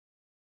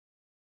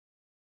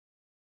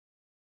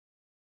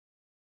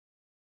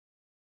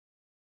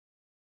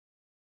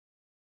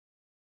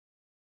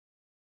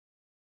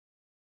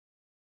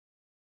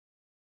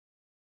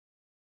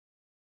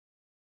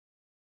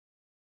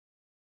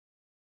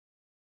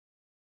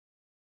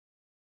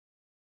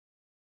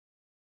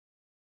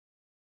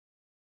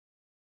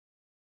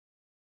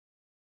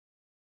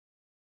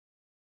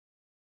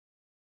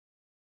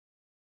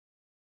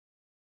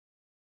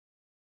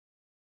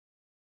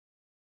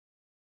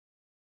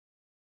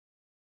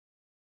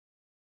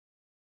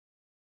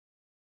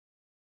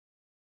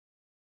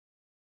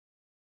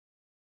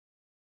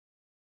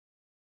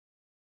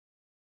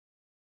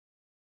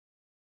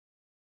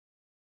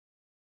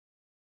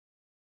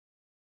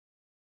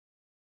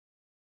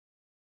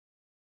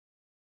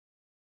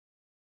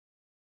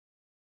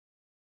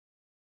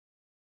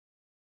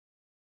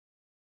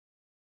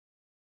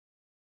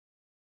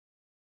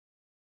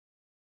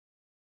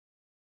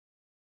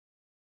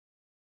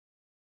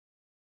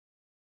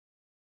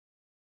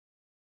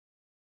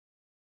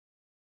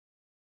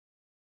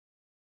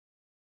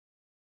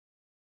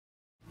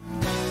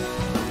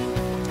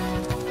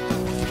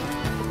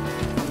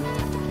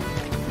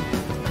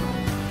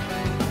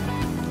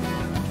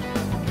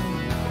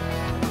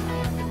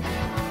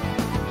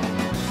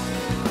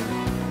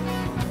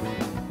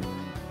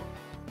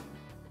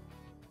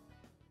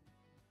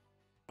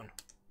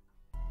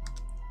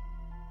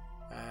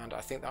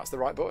think that's the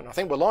right button. I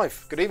think we're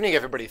live. Good evening,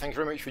 everybody. Thank you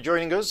very much for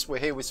joining us. We're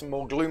here with some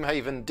more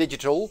Gloomhaven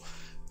Digital.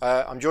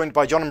 I'm joined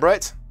by John and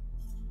Brett.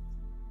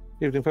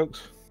 Evening,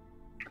 folks.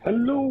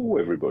 Hello,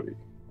 everybody.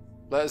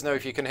 Let us know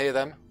if you can hear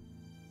them.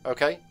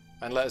 Okay.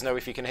 And let us know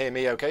if you can hear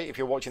me okay, if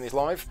you're watching this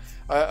live.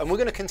 And we're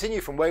going to continue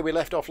from where we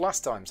left off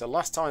last time. So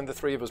last time the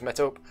three of us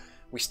met up,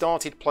 we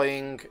started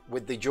playing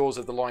with the Jaws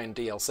of the Lion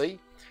DLC.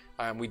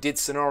 We did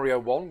Scenario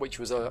 1, which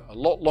was a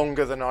lot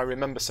longer than I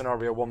remember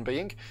Scenario 1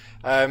 being.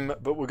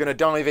 But we're going to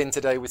dive in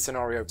today with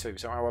Scenario 2.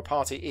 So our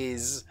party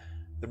is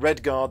the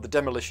Red Guard, the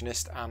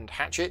Demolitionist, and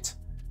Hatchet.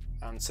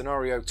 And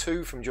Scenario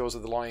 2 from Jaws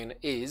of the Lion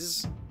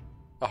is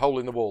a hole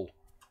in the wall.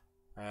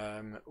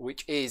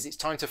 Which is, it's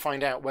time to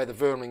find out where the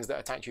vermlings that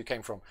attacked you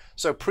came from.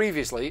 So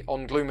previously,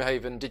 on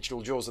Gloomhaven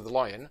Digital Jaws of the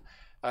Lion,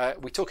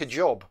 we took a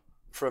job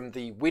from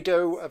the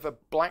widow of a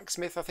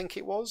blacksmith, I think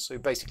it was, who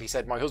basically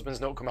said, my husband's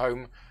not come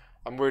home,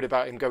 I'm worried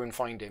about him, go and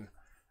find him.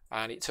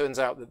 And it turns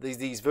out that there's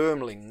these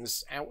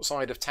vermlings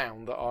outside of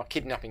town that are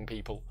kidnapping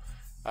people.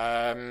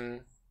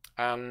 And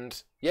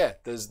yeah,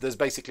 there's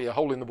basically a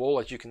hole in the wall,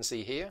 as you can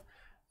see here,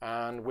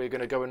 and we're going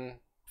to go and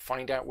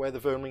find out where the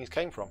vermlings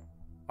came from.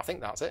 I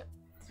think that's it.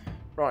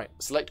 Right,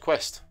 select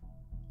quest.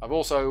 I've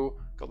also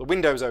got the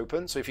windows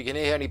open, so if you can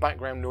hear any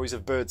background noise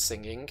of birds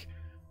singing,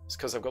 it's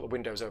because I've got the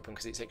windows open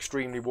because it's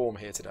extremely warm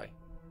here today.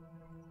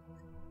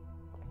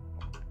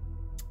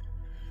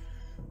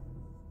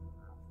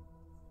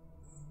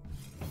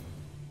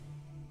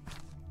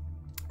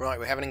 Right,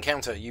 we have an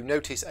encounter. You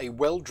notice a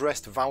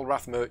well-dressed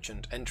Valrath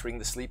merchant entering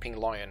the Sleeping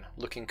Lion,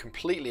 looking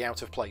completely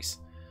out of place.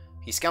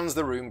 He scans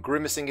the room,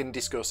 grimacing in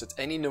disgust at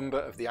any number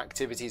of the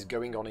activities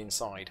going on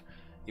inside.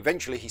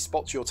 Eventually he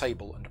spots your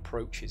table and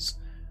approaches.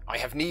 I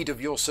have need of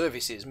your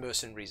services,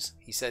 mercenaries,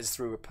 he says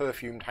through a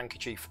perfumed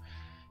handkerchief.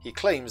 He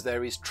claims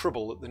there is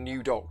trouble at the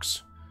new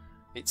docks.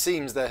 It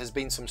seems there has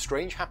been some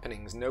strange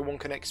happenings no one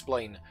can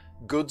explain.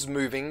 Goods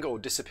moving or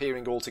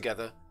disappearing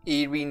altogether,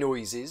 eerie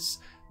noises,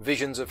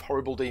 visions of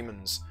horrible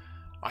demons.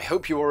 I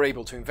hope you are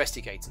able to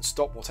investigate and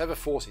stop whatever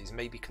forces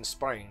may be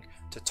conspiring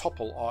to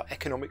topple our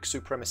economic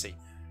supremacy.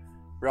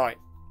 Right.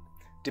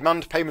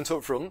 Demand payment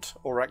up front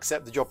or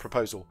accept the job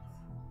proposal.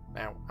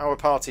 Now, our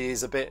party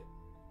is a bit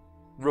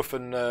rough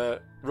and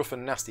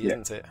nasty,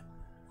 isn't it?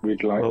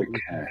 We'd like the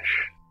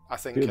cash. I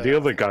think the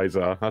other guys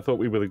are. I thought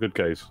we were the good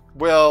guys.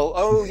 Well,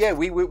 oh yeah,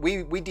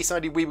 we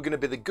decided we were going to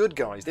be the good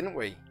guys, didn't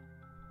we?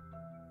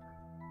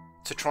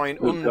 To try and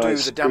undo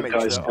the damage. Good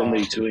guys still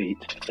need to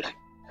eat.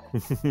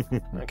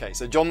 Okay,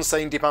 so John's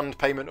saying demand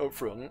payment up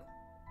front.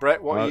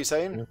 Brett, what are you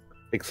saying?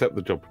 Accept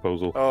the job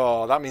proposal.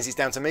 Oh, that means it's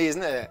down to me,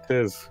 isn't it? It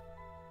is.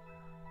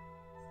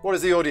 What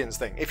does the audience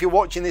think? If you're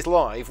watching this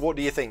live, what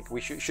do you think?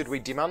 Should we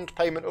demand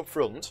payment up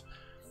front,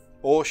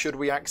 or should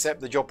we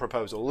accept the job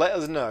proposal? Let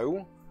us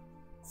know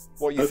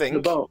what you think.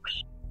 Open the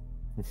box.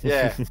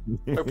 Yeah,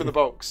 open the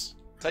box.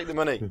 Take the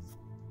money.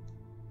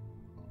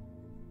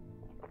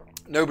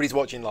 Nobody's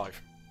watching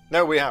live.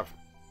 No, we have.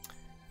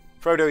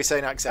 Frodo is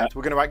saying accept.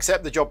 We're going to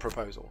accept the job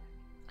proposal.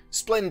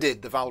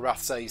 Splendid, the Valrath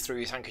says through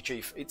his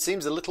handkerchief. It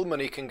seems a little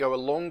money can go a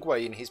long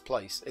way in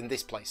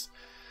this place.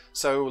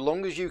 So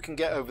long as you can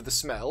get over the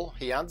smell,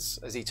 he adds,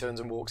 as he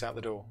turns and walks out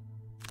the door.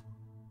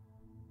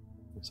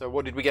 So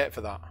what did we get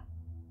for that?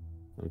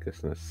 I'm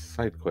guessing a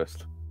side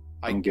quest.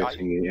 I'm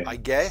guessing, yeah. I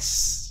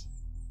guess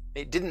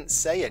it didn't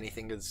say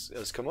anything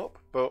has come up,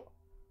 but...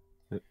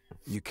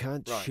 You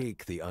can't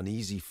shake the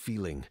uneasy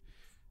feeling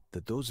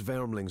that those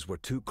vermlings were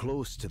too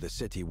close to the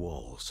city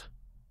walls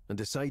and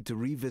decide to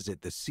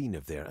revisit the scene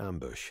of their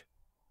ambush.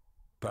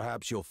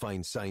 Perhaps you'll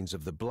find signs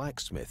of the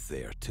blacksmith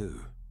there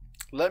too.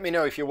 Let me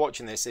know if you're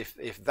watching this,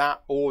 if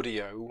that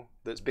audio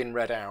that's been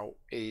read out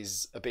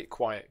is a bit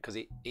quiet, because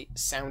it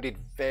sounded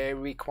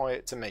very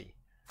quiet to me.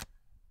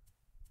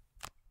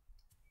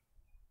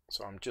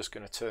 So I'm just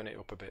going to turn it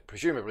up a bit.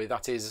 Presumably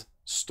that is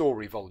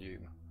story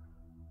volume.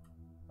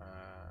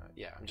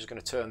 Yeah, I'm just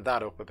going to turn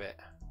that up a bit.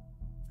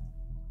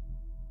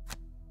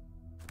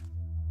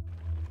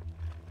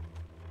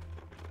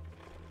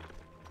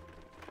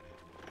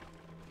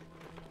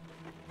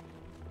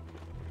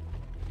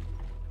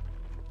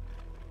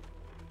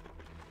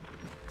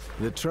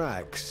 The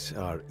tracks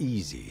are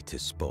easy to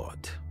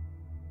spot.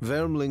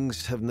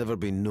 Vermlings have never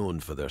been known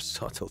for their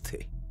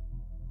subtlety.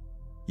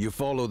 You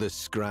follow the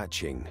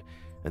scratching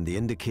and the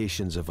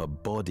indications of a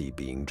body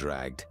being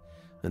dragged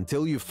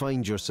until you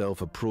find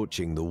yourself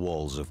approaching the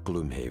walls of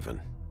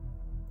Gloomhaven.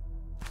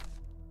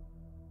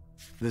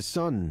 The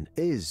sun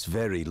is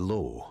very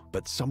low,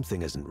 but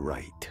something isn't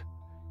right.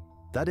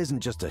 That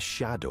isn't just a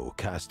shadow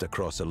cast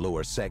across a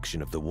lower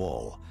section of the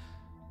wall.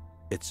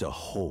 It's a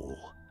hole.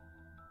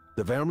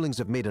 The vermlings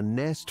have made a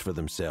nest for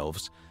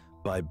themselves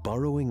by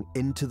burrowing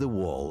into the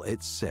wall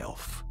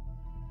itself.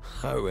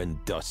 How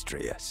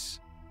industrious.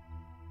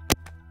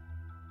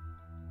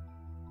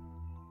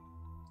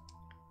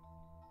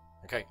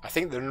 Okay, I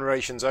think the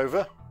narration's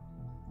over.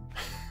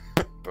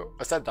 But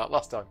I said that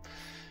last time.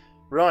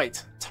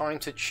 Right, time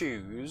to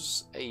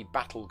choose a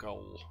battle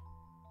goal.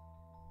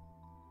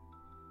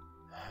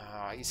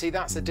 You see,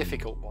 that's a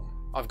difficult one.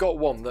 I've got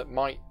one that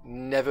might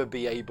never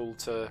be able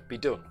to be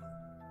done.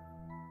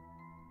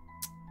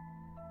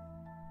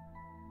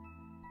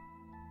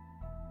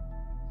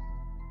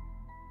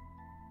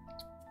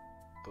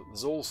 But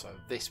there's also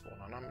this one,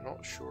 and I'm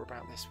not sure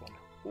about this one.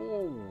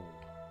 Ooh,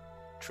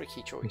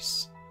 tricky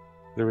choice.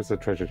 There is a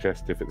treasure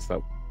chest if it's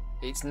that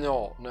It's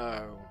not,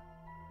 no.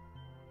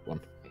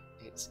 one.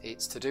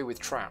 It's to do with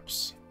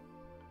traps.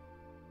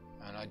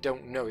 And I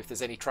don't know if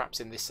there's any traps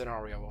in this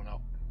scenario or not.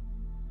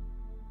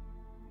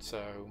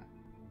 So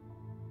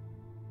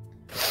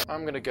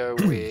I'm gonna go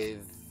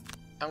with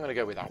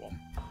that one.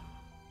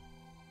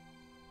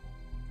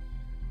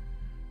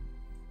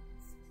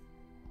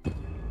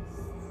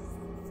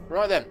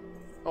 Right then,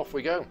 off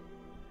we go.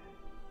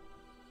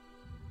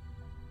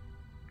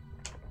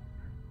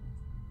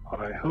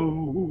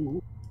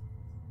 Hi-ho.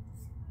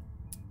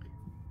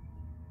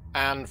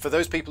 And for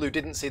those people who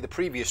didn't see the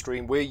previous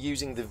stream, we're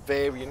using the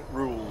variant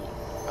rule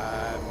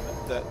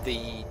that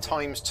the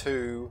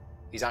 ×2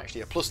 is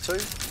actually a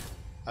 +2,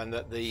 and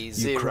that the You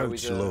 0 crouch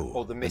is a, low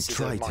or the and miss is a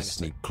try to -2.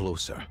 sneak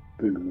closer,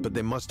 but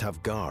they must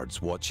have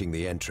guards watching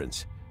the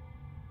entrance.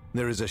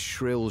 There is a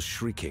shrill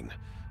shrieking,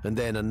 and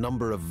then a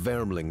number of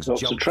vermlings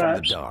Lots of jump from the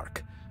traps.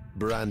 dark,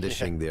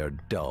 brandishing their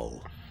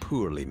dull,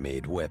 poorly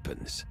made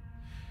weapons.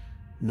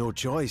 No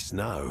choice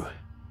now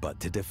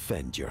but to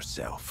defend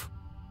yourself.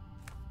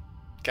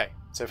 Okay,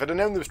 so if I'd have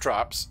known there was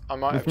traps, I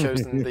might have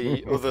chosen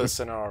the other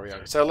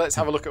scenario. So let's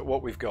have a look at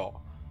what we've got.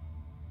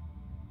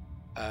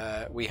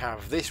 We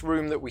have this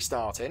room that we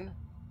start in,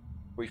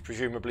 which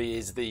presumably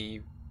is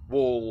the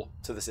wall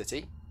to the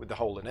city with the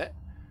hole in it,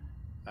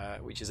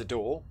 which is a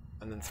door.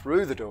 And then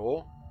through the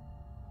door,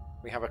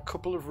 we have a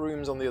couple of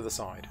rooms on the other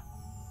side.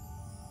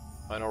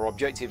 And our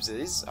objectives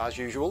is, as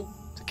usual,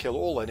 to kill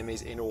all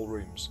enemies in all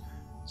rooms.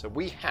 So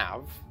we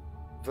have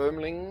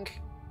Vermling.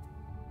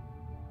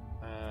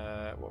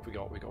 What have we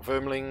got? We've got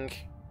Vermling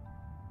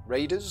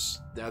Raiders.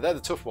 Now they're the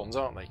tough ones,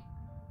 aren't they?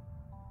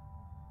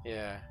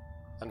 Yeah.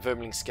 And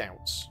Vermling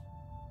Scouts.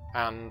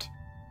 And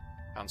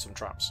some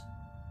traps.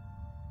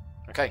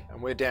 Okay,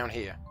 and we're down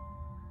here.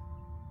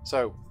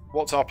 So,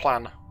 what's our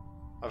plan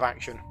of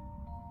action?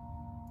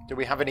 Do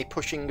we have any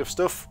pushing of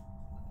stuff?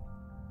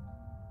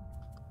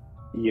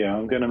 Yeah,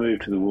 I'm going to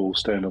move to the wall,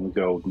 stand on the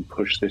gold, and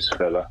push this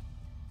fella.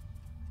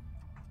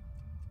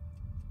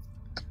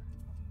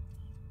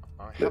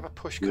 I have a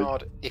push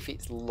card if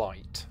it's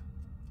light.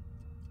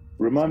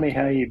 Remind me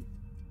how you...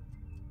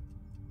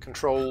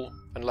 Control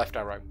and left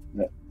arrow.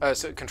 No.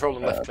 So control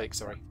and left click,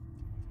 sorry.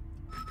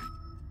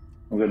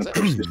 I'm going Is to it?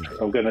 push this.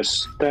 I'm going to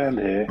stand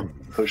here,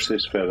 push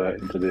this fella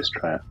into this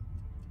trap.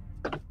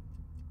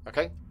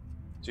 Okay.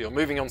 So you're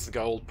moving onto the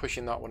gold,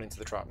 pushing that one into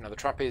the trap. Now the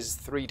trap is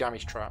 3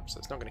 damage trap, so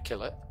it's not going to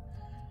kill it.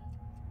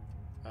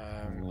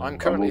 I'm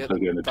currently also at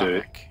the going to do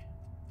it. back.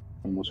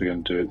 I'm also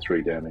going to do it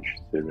 3 damage.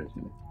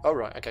 Oh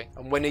right, okay.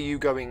 And when are you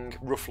going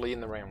roughly in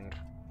the round?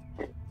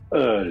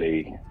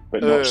 Early,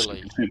 but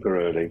Early. not super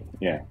early.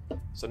 Yeah,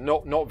 So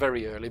not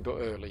very early, but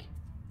early.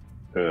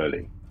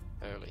 early.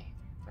 Early.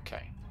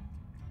 Okay.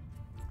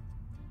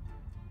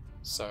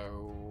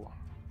 So,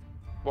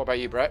 what about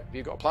you, Brett? Have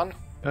you got a plan?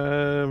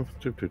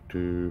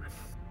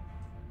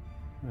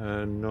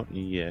 Not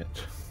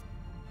yet.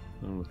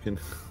 I'm looking.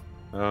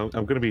 I'm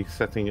going to be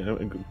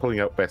pulling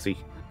out Bessie,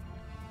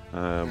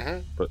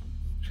 but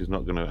she's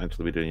not going to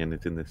actually be doing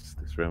anything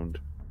this round.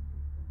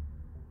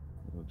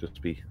 I'll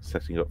just be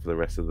setting up for the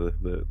rest of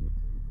the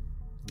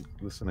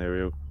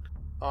scenario.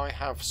 I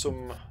have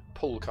some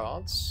pull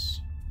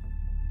cards.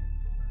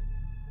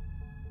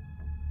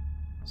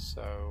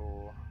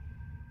 So,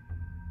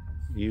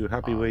 You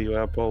happy where you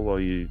are, Paul, or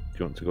do you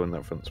want to go in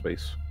that front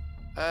space?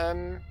 I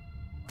mean,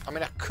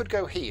 I could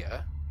go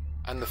here,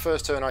 and the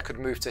first turn I could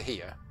move to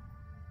here,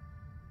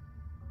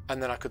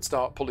 and then I could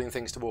start pulling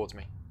things towards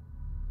me.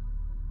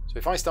 So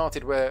if I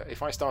started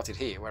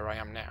here, where I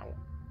am now,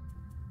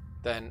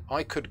 then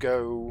I could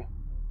go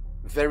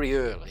very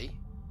early,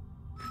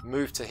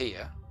 move to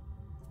here,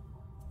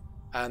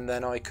 and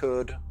then I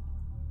could.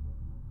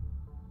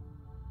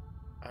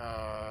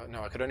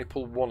 No, I could only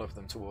pull one of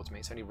them towards me.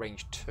 It's only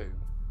range 2.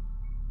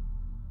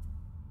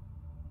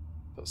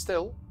 But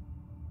still.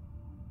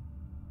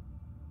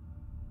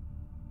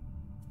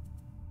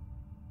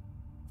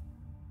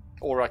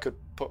 Or I could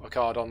put a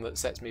card on that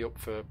sets me up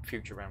for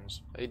future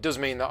rounds. It does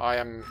mean that I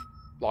am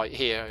like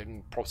here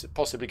and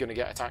possibly going to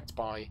get attacked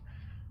by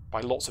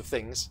lots of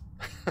things.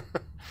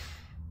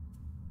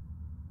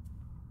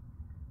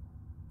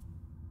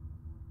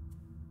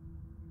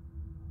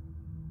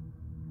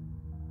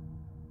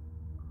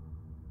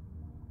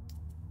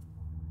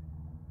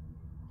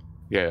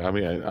 Yeah, I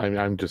mean,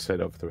 I'm just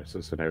set up for the rest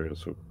of the scenario,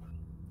 so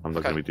I'm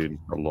not going to be doing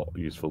a lot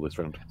useful this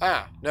round.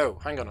 Ah, no,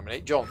 hang on a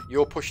minute, John.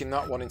 You're pushing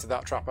that one into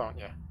that trap, aren't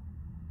you?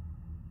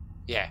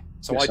 Yeah.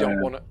 So Yes,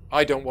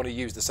 I don't want to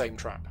use the same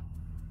trap.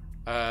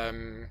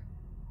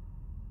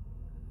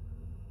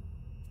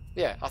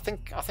 Yeah, I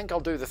think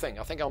I'll do the thing.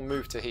 I think I'll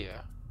move to here.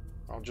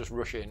 I'll just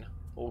rush in,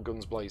 all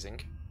guns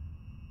blazing.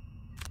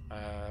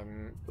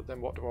 But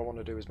then what do I want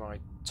to do as my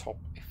top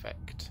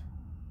effect?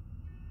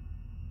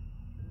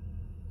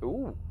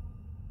 Ooh.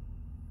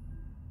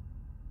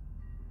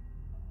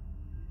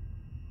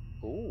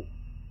 Ooh.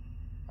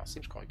 That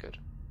seems quite good.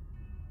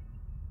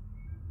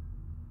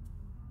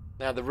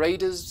 Now, the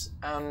raiders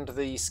and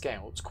the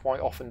scouts quite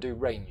often do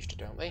ranged,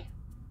 don't they?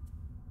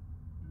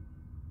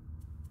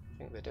 I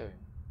think they do.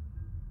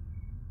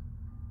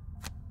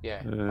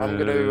 Yeah, I'm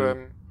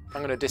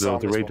gonna disarm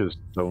the this raiders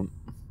one. don't.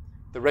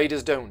 The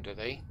raiders don't, do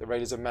they? The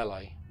raiders are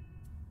melee.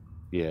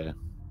 Yeah.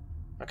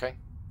 Okay.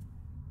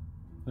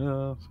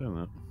 Saying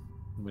that.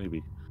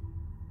 Maybe.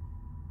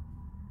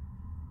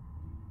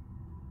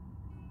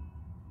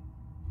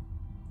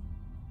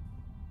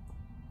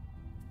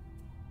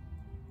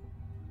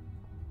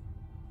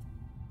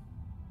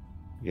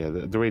 Yeah,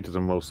 the raiders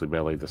are mostly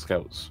melee. The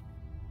scouts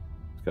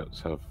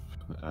have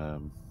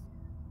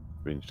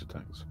ranged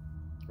attacks.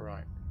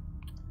 Right.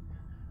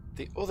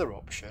 The other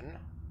option,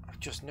 I've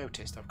just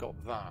noticed I've got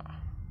that.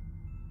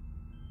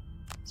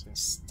 So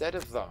instead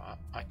of that,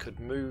 I could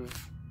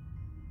move...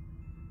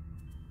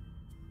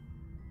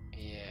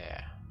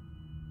 Yeah.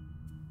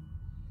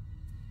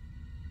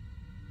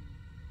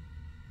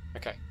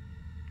 Okay.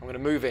 I'm going to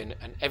move in,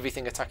 and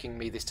everything attacking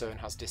me this turn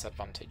has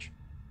disadvantage.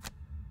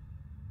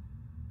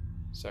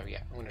 So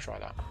yeah, I'm going to try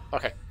that.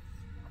 Okay.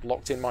 I've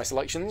locked in my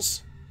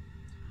selections.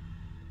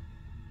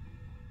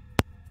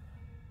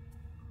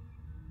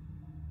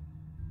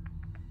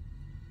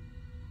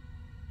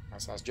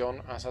 As has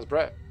John, as has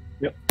Brett.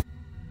 Yep.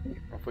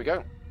 Off we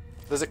go.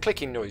 There's a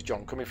clicking noise,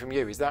 John, coming from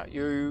you. Is that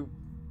you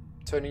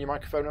turning your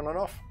microphone on and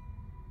off?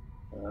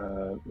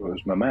 It was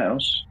my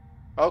mouse.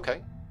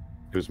 Okay.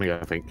 It was me,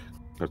 I think.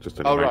 I was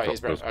just Oh, right,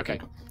 it's Brett. Okay.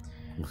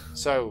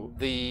 So,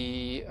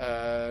 the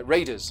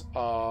raiders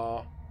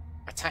are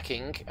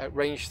attacking at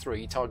range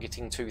 3,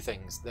 targeting 2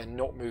 things. They're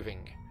not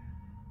moving.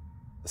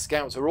 The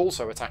scouts are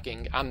also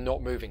attacking and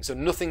not moving. So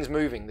nothing's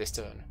moving this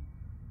turn.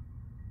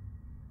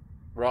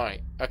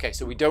 Right. Okay,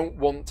 so we don't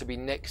want to be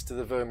next to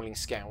the vermling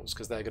scouts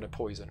because they're going to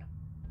poison.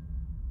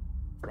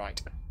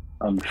 Right.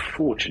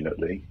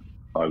 Unfortunately,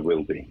 I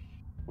will be.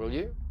 Will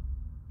you?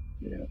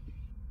 Yeah.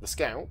 The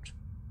scout?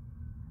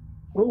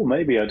 Oh,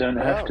 maybe I don't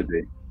have to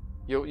be.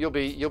 You'll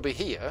be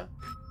here.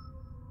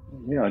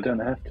 Yeah, I don't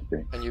have to be.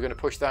 And you're going to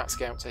push that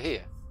scout to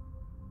here.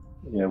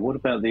 Yeah. What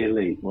about the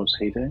elite? What's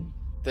he doing?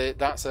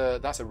 That's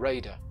a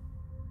raider.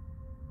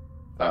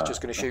 That's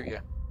just going to shoot you.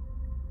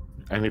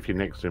 And if you're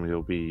next to him,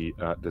 he'll be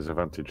at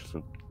disadvantage.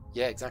 So.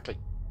 Yeah, exactly.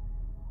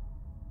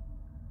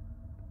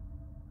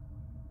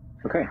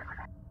 Okay.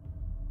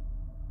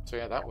 So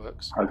yeah, that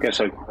works. I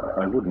guess I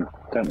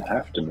don't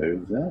have to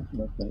move there.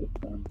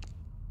 Well,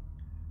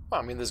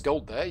 I mean, there's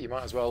gold there. You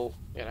might as well,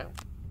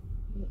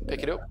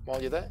 pick it up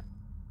while you're there.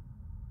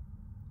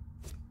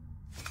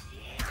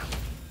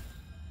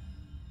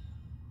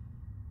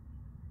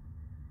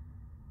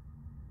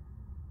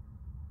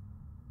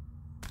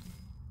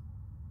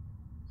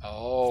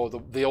 Oh,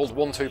 the old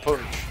 1-2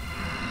 punch.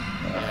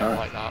 Yeah, I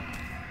like that.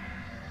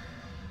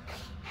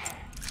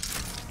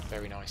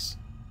 Very nice.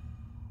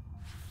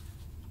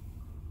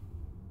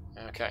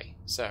 Okay,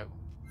 so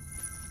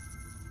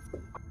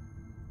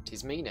it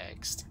is me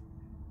next.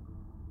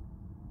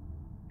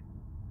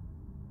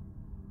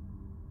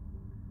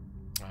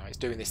 It's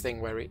doing this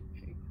thing where it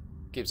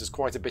gives us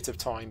quite a bit of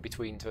time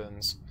between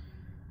turns.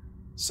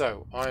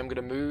 So I'm going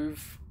to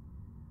move.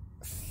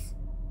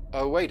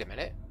 Oh, wait a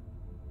minute.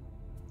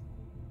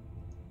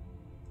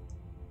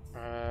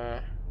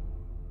 I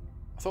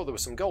thought there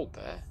was some gold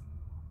there.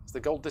 Has the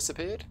gold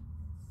disappeared?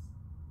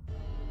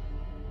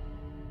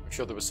 I'm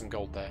sure there was some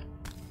gold there.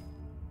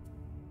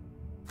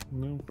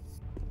 No.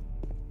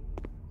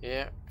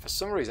 Yeah, for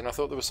some reason I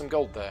thought there was some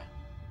gold there.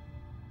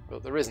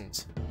 But there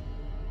isn't.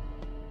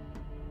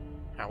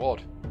 How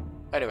odd.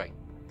 Anyway.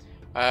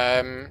 So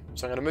I'm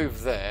going to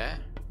move there.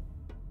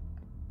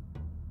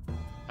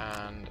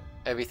 And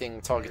everything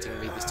targeting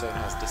me this turn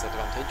has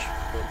disadvantage.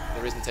 But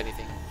there isn't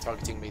anything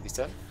targeting me this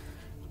turn.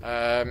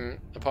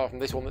 Apart from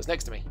this one that's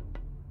next to me.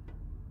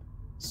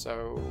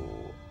 So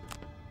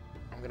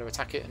I'm going to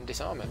attack it and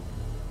disarm it.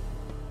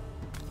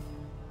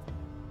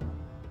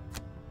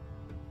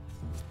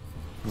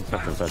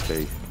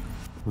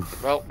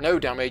 Well, no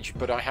damage,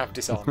 but I have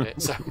disarmed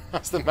it, so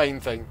that's the main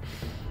thing.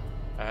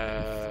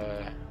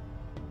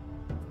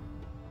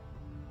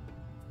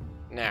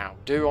 Now,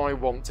 do I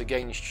want to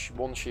gain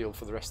 1 shield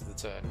for the rest of the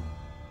turn?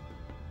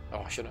 Oh,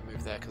 I shouldn't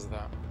move there because of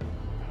that.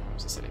 That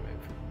was a silly move.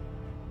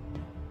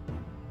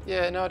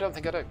 Yeah, no, I don't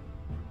think I do.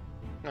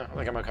 No, I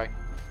think I'm okay.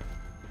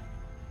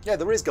 Yeah,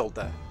 there is gold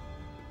there.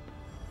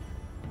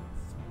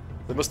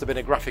 There must have been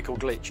a graphical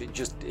glitch.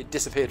 It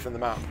disappeared from the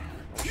map.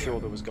 I'm sure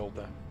there was gold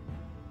there.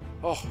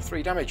 Oh,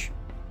 3 damage.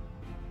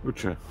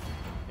 Ucha.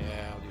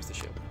 Yeah, I'll use the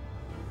shield.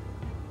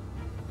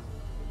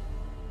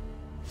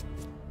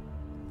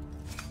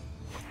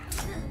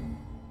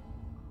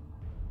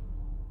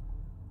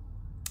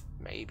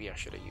 Maybe I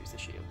should have used the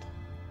shield.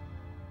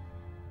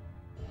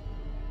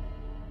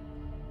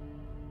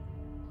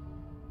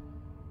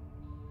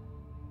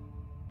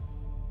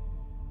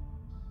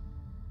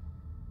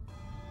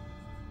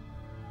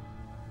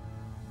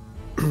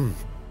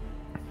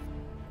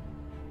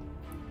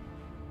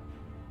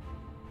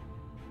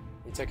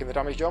 You taking the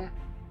damage, John?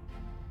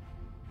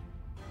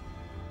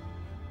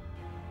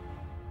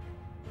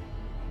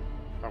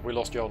 Have we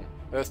lost John?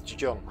 Earth to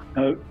John.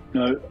 No,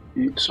 no,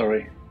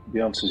 sorry.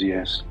 The answer's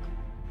yes.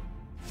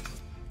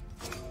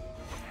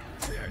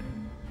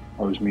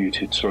 I was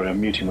muted. Sorry, I'm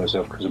muting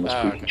myself because I'm a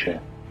squeaky okay.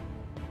 chair.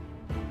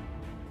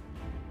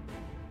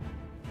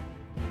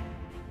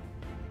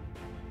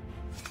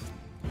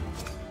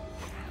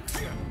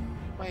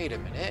 Wait a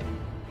minute.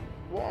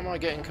 What am I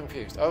getting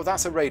confused? Oh,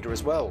 that's a raider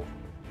as well.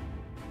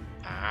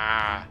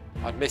 Ah,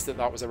 I'd missed that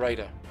that was a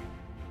raider.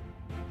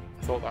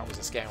 I thought that was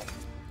a scout.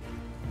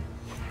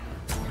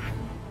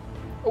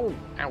 Oh,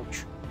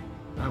 ouch.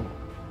 Ow.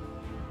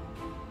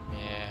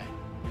 Yeah.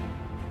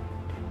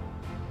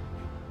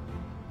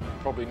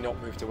 Probably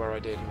not move to where I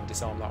did and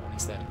disarm that one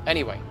instead.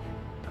 Anyway,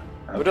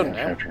 we're done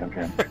now.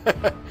 Okay.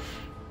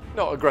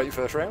 Not a great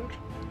first round.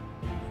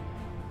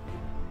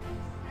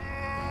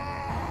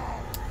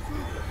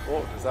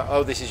 What is that?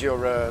 Oh, this is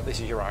your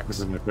axe.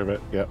 Isn't it,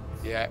 Rivet? Yep.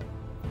 Yeah.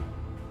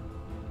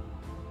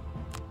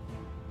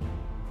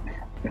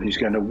 And he's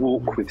going to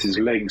walk with his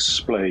legs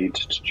splayed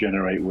to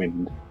generate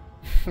wind.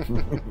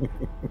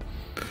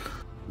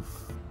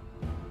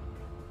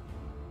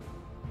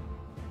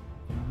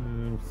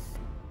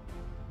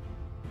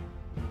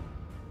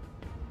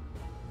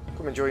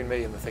 Come and join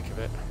me in the thick of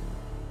it.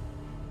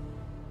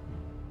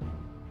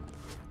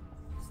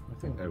 I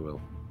think I will.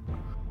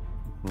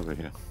 Over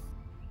here.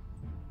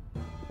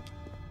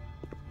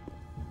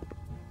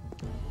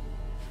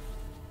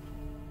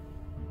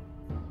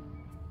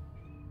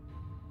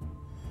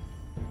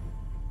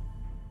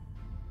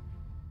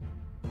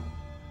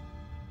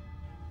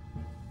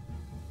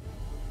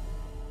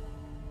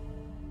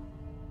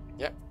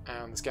 Yep,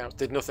 and the scouts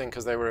did nothing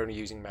because they were only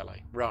using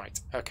melee. Right,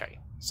 okay,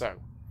 so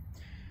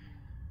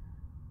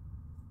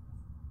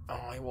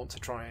I want to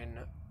try and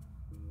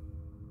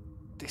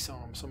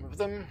disarm some of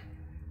them.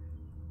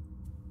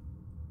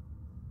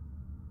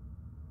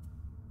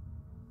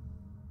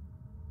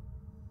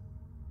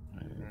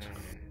 Right.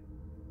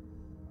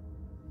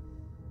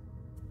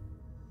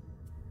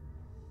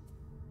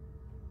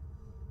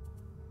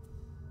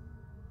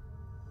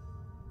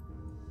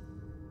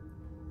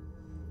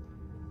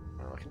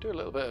 Well, I can do a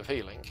little bit of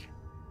healing.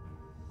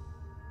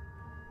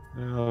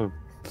 I'll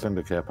send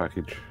a care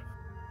package.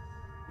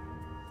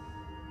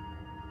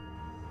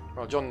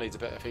 Well, John needs a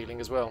bit of healing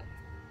as well.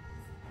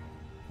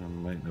 I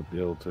might not be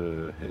able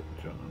to hit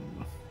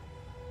John.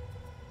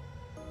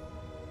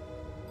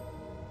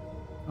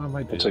 I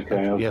might do. It's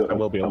okay. Yes, I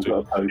will be able I've to. got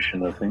a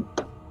potion, I think.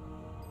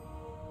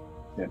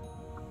 Yeah.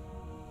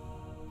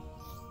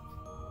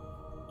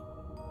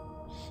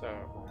 So,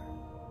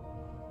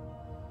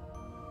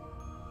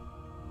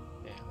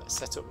 yeah, let's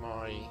set up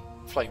my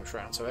flame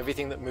shroud. So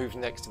everything that moves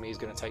next to me is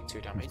going to take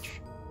 2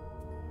 damage.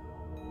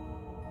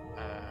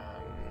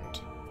 And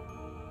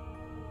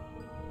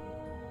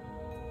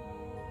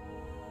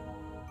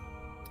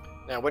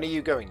now, when are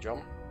you going,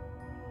 John?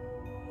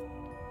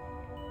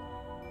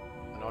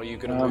 And are you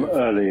going to move?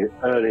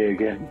 Early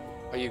again.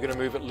 Are you going to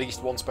move at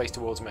least 1 space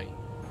towards me?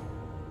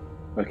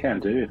 I can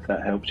do if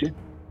that helps you.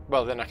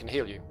 Well, then I can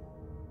heal you.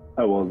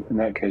 Oh well, in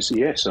that case,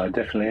 yes, I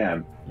definitely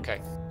am. Okay,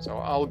 so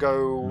I'll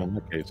go In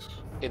that case.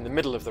 in the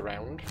middle of the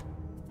round,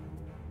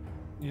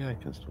 Yeah, I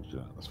can still do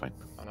that. That's fine.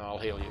 and I'll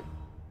heal you.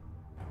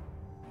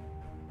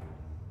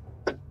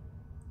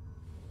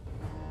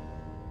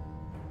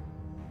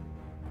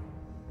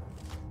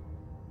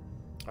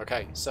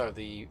 Okay, so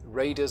the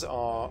raiders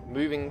are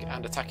moving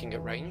and attacking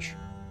at range,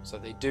 so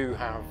they do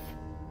have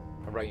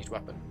a ranged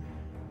weapon.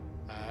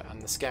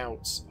 And the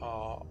scouts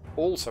are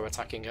also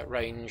attacking at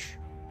range,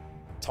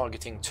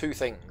 targeting 2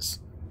 things.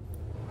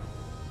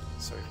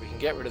 So if we can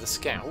get rid of the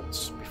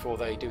scouts before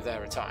they do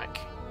their attack,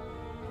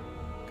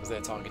 because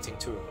they're targeting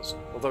 2 of us.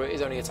 Although it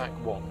is only attack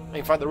 1.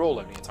 In fact, they're all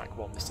only attack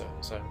 1 this turn,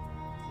 so...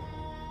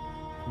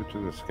 Which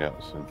are the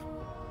scouts then?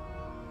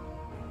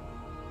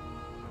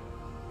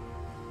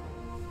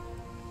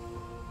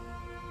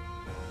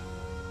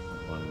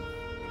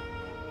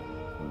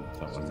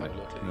 That one. Like,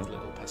 look at these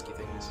little pesky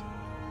things.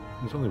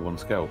 There's only 1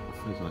 scout,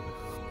 isn't it?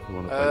 The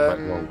one at the back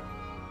wall.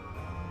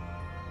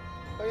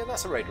 Oh yeah,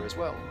 that's a raider as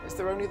well. Is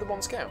there only the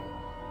 1 scout?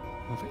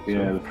 I think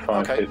Yeah, so. the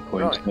 5 Okay, hit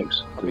points right.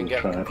 next I've to been the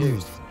getting trap.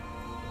 confused.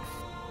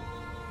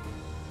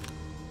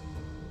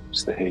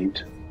 It's the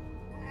heat.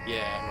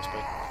 Yeah, it must be.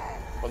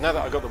 Well, now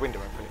that I've got the window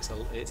open,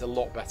 it's a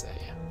lot better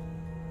here.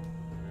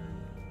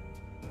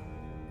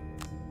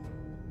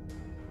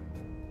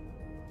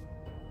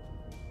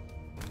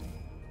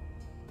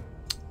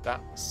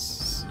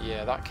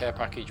 That care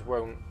package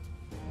won't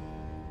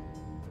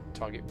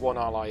target 1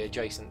 ally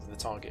adjacent to the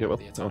target Yeah, well, of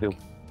the I'll attack. heal.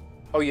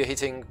 Oh, you're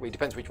hitting. Well, it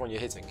depends which one you're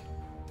hitting.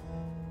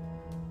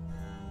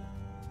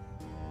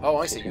 Oh,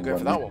 I see. You're going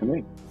for that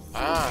one.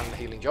 Ah, and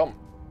healing John.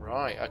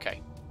 Right.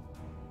 Okay.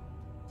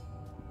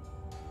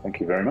 Thank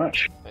you very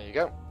much. There you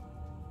go.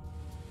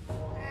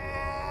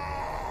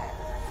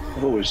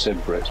 I've always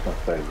said Brett's my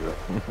favourite.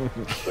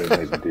 So he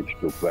made a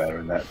digital player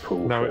in that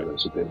pool. Now, so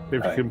that's a bit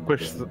if you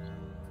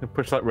can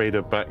push that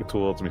raider back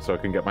towards me so I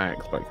can get my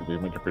axe back, it'd be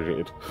much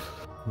appreciated.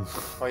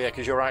 Oh yeah,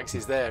 because your axe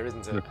is there,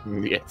 isn't it?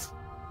 Yes.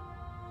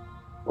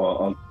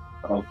 Well,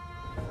 I'll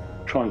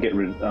try and get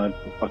rid. I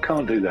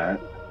can't do that.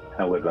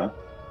 However,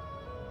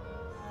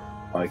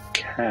 I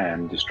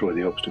can destroy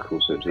the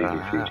obstacle, so it's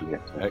easier for you to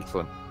get to.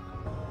 Excellent.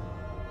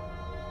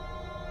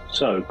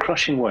 So,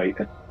 crushing weight,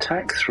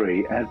 attack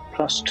 3, add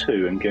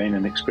 +2, and gain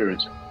an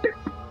experience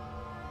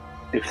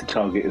if the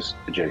target is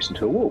adjacent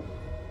to a wall,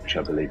 which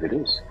I believe it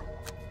is.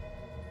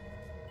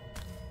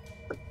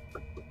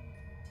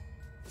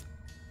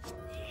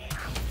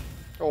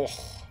 Oh,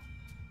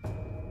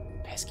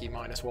 pesky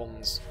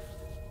 -1s.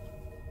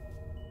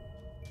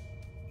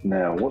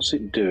 Now, what's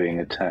it doing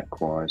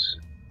attack-wise?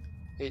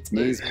 It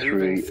Move is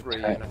moving 3, 3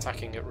 attack. and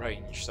attacking at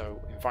range,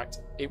 so in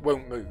fact it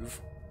won't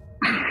move.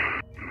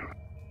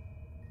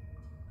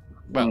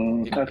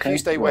 Well, if you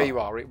stay where you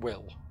are, it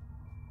will.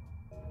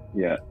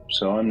 Yeah,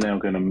 so I'm now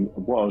going to...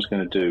 What I was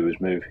going to do was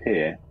move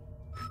here.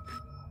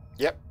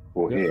 Yep.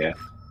 Or here.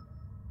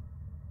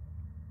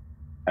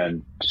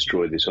 And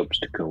destroy this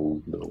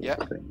obstacle little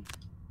thing.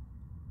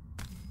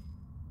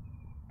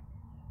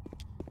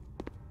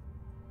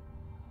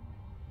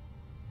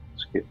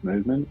 Skip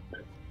movement.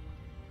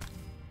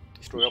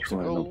 Destroy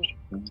obstacle.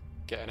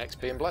 Get an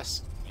XP and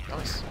bless.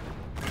 Nice.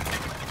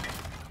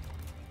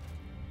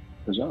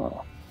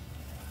 Huzzah.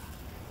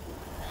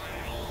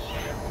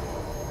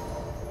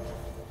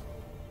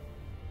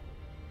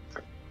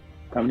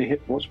 How many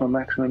what's my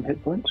maximum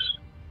hit points?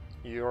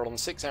 You're on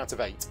 6 out of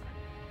 8.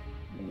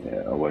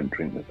 Yeah, I won't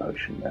drink the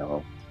potion now.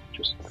 I'll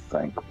just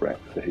thank Brett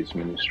for his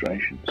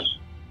ministrations.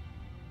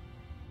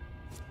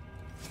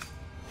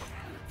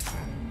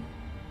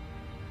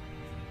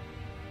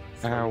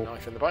 Ow.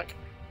 Knife in the back.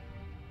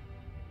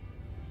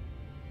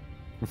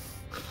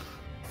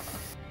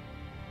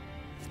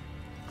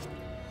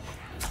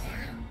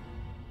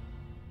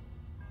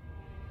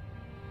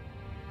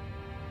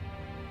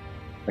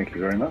 Thank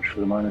you very much for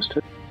the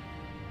 -2.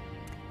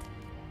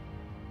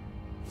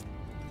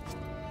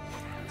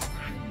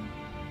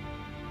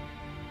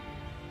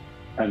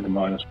 And a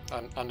minus.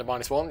 And a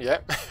 -1,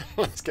 yeah.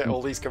 Let's get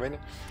all these coming.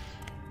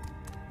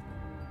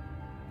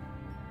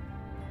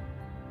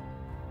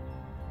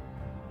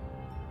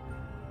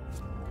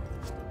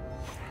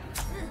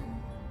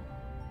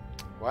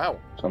 Wow.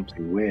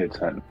 Something weird's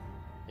happened.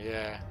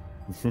 Yeah.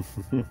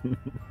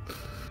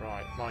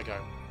 Right, my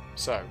go.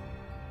 So.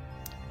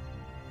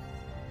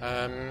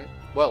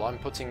 Well, I'm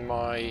putting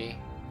my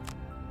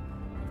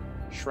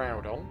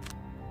shroud on,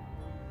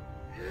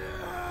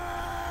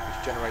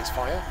 which generates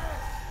fire.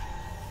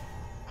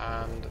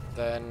 And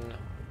then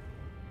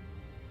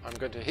I'm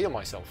going to heal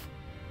myself,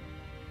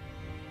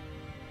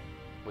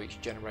 which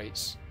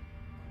generates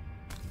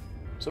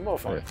some more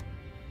fire.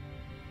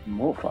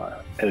 More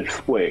fire. El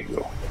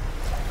fuego.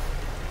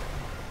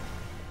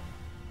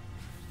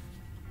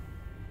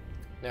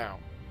 Now,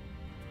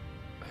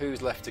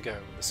 who's left to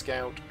go? The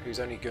scout, who's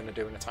only going to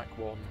do an attack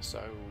 1,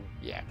 so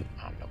yeah,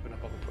 I'm not going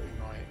to bother putting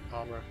my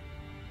armour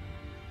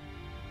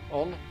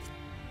on.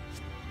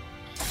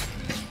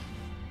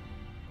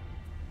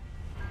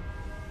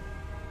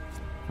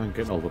 I'm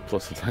getting all the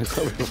plus attacks.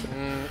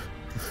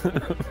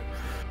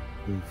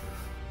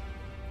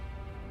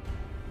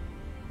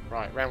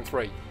 Right, round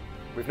 3.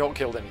 We've not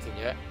killed anything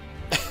yet.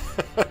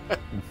 But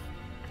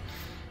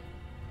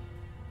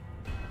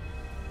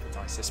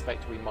I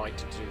suspect we might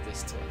do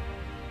this turn.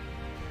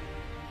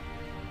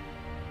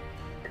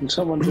 Can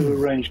someone do a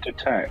ranged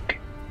attack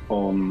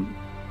on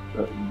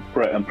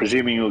Brett? I'm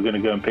presuming you're going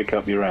to go and pick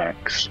up your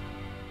axe.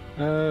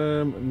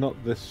 Not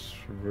this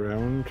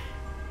round.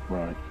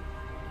 Right.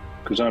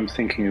 Because I'm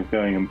thinking of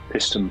going and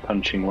piston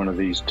punching one of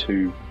these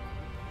 2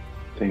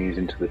 thingies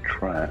into the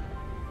trap.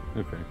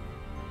 Okay,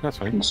 that's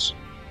fine.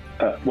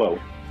 Well,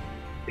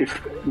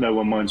 if no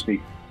one minds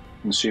me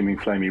consuming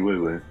flamey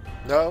woo-woo.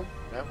 No,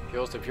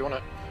 yours if you want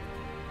it.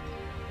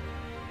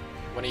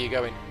 When are you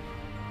going?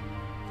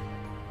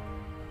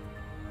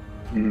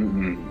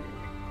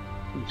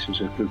 This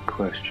is a good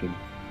question.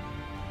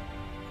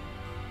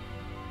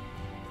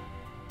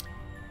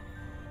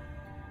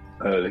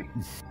 Early.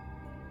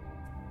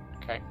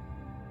 Okay.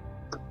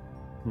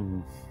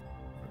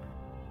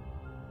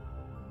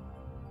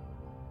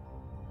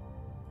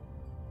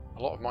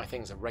 A lot of my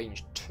things are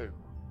range 2.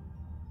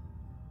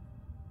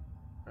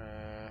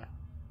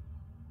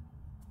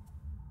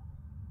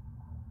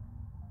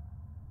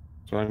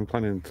 So I'm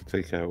planning to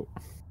take out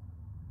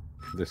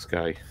this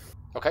guy.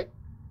 Okay.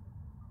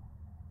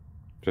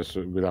 Just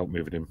without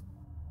moving him.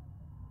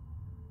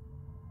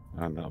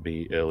 And that'll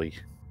be early.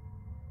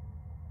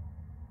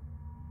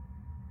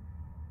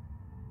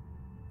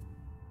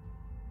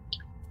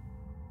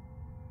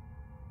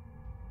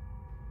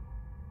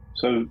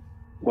 So,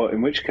 well,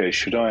 in which case,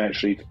 should I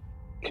actually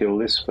kill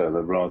this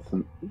fella rather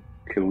than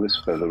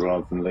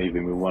leave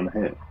him with 1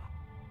 hit?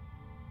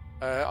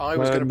 I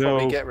was going to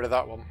probably get rid of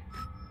that one.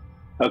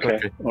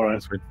 Okay. All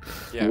right.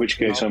 Yeah, in which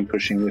case, I'm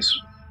pushing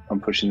this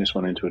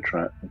one into a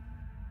trap.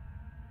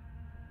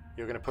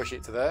 You're going to push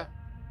it to there?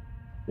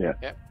 Yeah.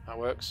 Yeah, that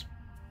works.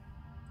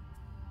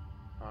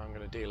 I'm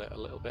going to deal it a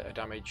little bit of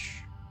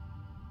damage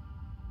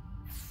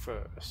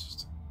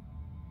first.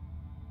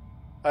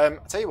 I'll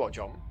tell you what,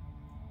 John.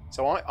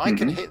 So I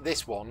can hit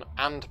this one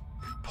and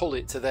pull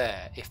it to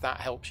there, if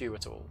that helps you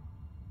at all.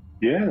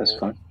 Yeah, that's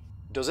fine.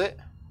 Does it?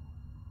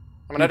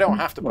 I mean, I don't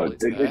have to pull it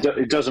to there.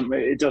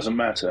 It doesn't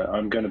matter.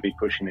 I'm going to be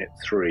pushing it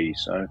 3,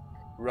 so...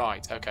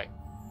 Right, okay.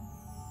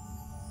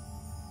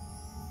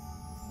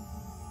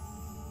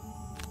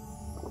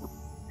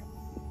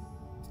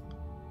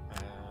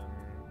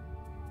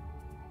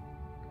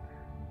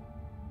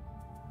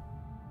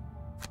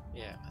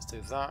 Yeah, let's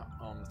do that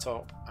on the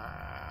top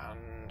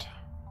and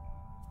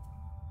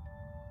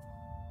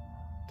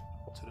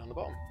what's it on the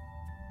bottom?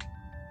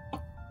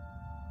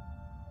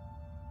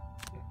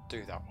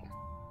 Do that one.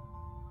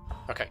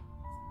 Okay.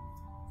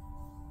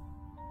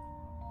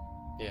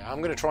 Yeah, I'm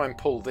going to try and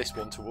pull this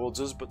one towards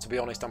us, but to be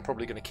honest, I'm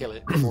probably going to kill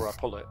it before I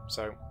pull it,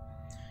 so...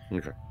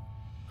 Okay.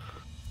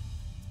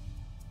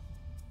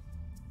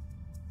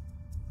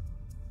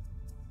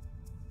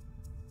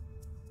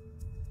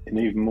 In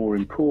even more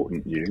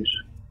important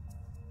news,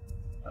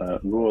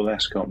 Royal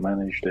Ascot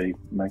managed a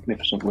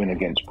magnificent win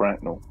against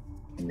Bracknell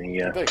in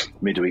the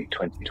midweek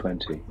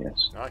 2020,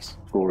 yes. Nice.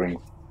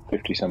 Scoring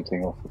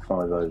 50-something off the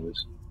 5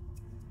 overs.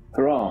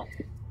 Hurrah!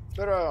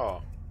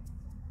 Hurrah!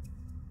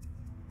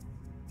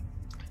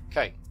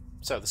 Okay,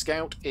 so the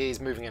scout is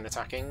moving and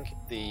attacking.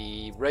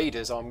 The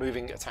raiders are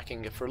moving,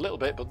 attacking for a little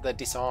bit, but they're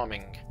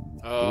disarming.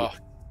 Oh,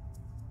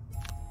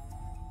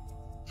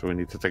 so we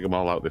need to take them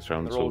all out this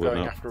round. they're all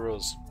going after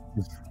us.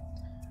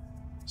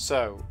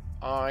 So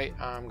I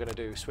am going to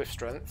do swift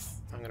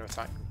strength. I'm going to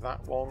attack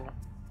that one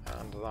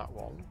and that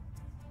one.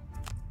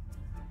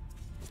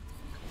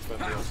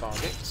 Confirm your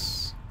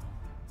targets.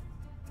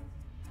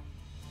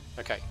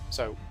 Okay,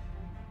 so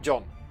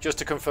John, just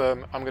to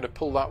confirm, I'm going to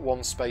pull that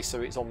one space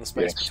so it's on the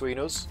space between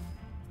us.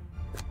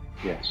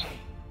 Yes.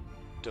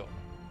 Done.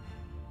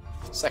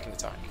 Second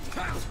attack.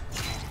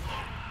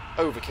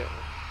 Overkill.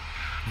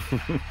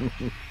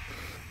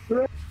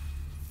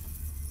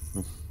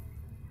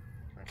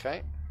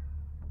 Okay.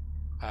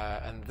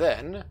 And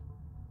then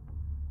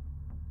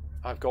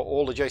I've got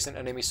all adjacent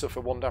enemies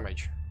suffer 1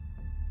 damage.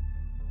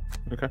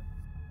 Okay.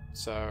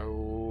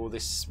 So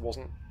this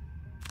wasn't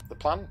the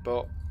plan,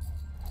 but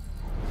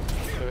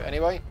do it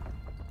anyway.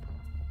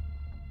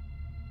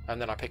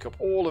 And then I pick up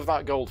all of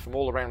that gold from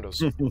all around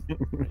us,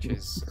 which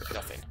is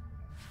nothing.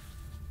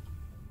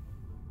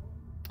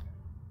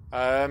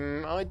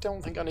 I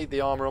don't think I need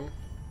the armor on,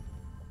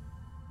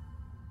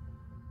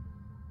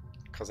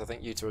 because I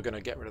think you two are going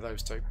to get rid of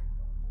those two.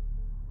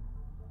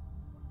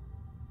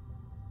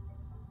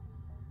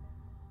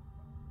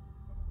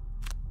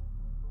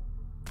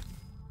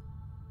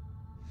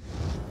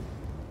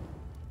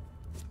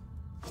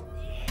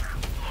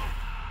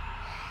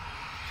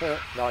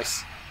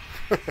 Nice.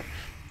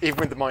 Even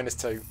with the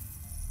 -2,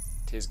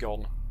 it is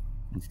gone.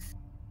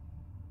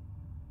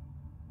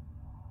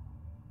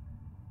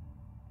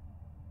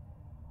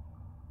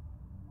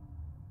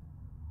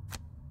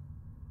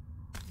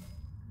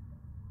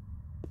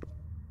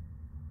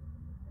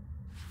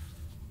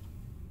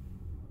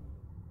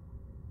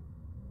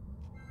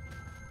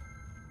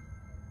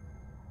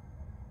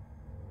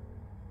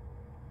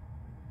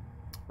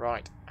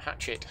 Right,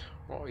 Hatchet.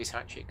 What is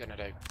Hatchet going to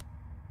do?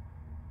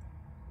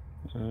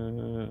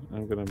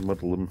 I'm going to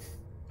muddle them.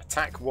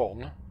 Attack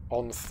 1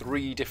 on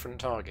 3 different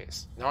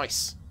targets.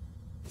 Nice.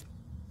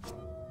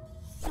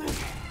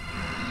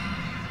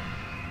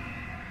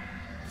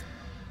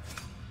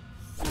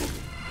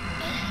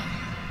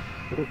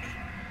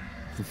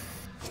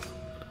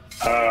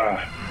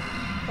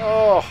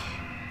 Oh.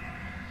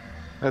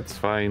 That's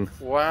fine.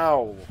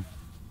 Wow.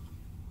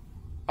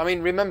 I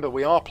mean, remember,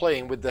 we are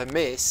playing with the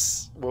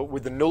miss, well,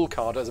 with the null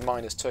card as a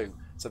 -2.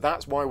 So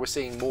that's why we're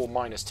seeing more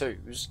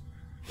 -2s.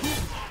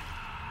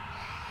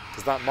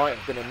 Because that might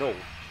have been a null.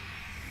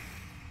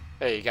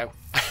 There you go.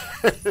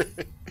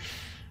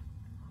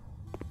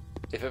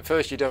 If at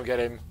first you don't get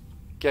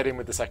him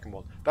with the second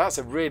one. That's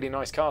a really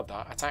nice card,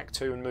 that. Attack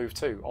 2 and move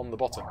 2 on the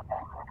bottom.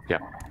 Yeah.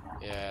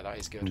 Yeah, that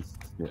is good.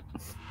 Yeah.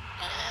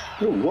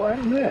 Oh, what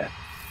happened there?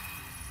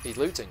 He's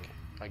looting,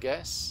 I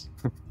guess.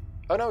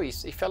 Oh no, he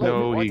fell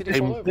No, over. Why he did he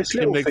came- fall over? This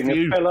little next thing to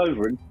you. fell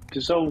over and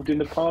dissolved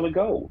in a pile of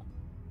gold.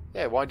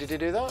 Yeah, why did he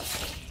do that?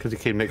 Because he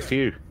came next to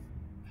you.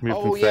 Moved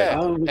Oh and set. yeah,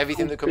 Oh,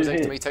 everything that comes good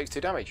next to hit. me takes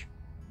 2 damage.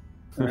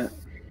 Yeah.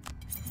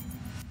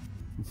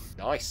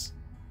 Nice.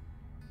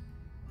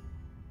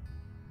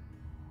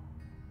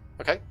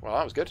 Okay, well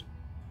that was good.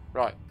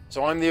 Right,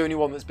 so I'm the only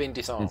one that's been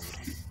disarmed.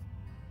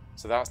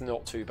 So that's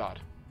not too bad.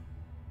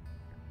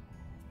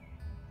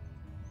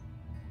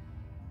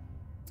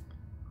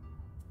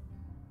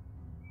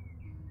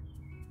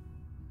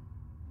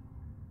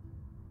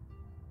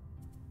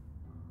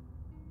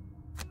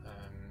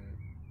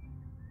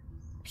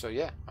 So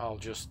yeah, I'll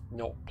just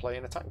not play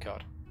an attack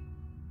card.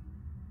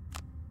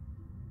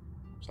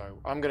 So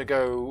I'm going to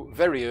go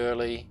very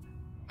early,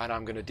 and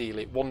I'm going to deal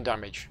it 1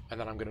 damage, and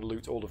then I'm going to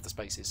loot all of the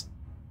spaces.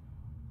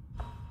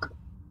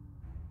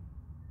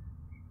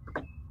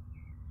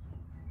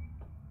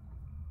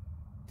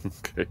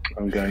 Okay.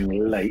 I'm going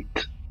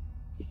late.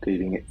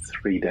 dealing it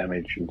 3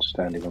 damage and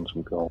standing on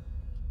some gold.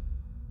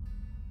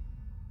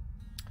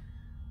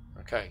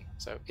 Okay,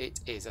 so it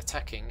is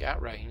attacking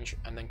at range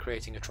and then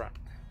creating a trap.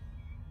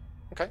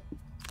 Okay.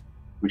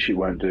 Which it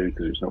won't do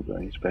because it's not got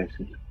any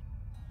spaces.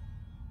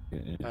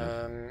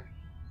 That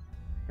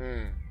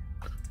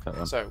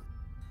one. So,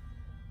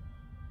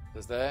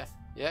 there's there.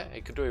 Yeah,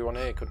 it could do one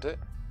here, couldn't it?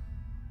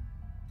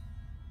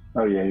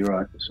 Oh yeah, you're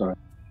right. Sorry.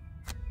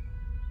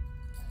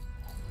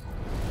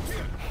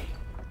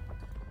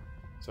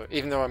 So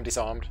even though I'm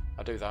disarmed,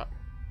 I do that.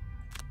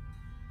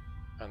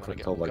 And then I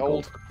get all the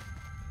gold.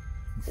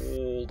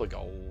 All the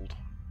gold.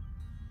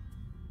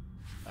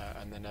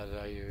 And then I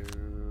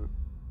do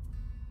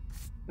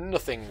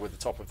nothing with the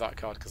top of that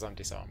card because I'm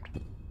disarmed.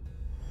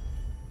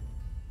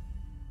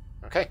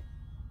 Okay.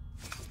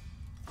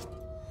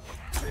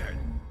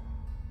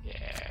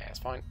 Yeah, it's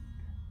fine.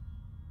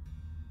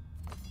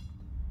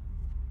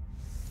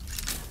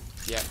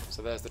 Yeah,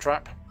 so there's the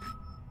trap.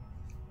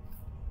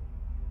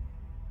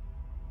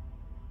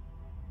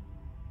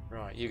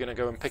 Right, you're going to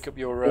go and pick up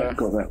your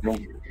Got that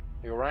wrong.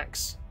 your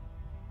axe.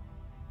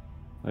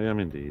 I am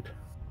indeed.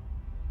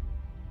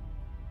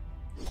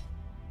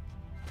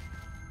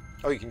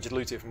 Oh, you can just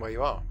loot it from where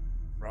you are.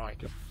 Right.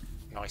 Yep.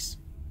 Nice.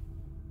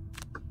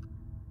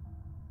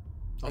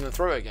 And then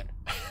throw it again.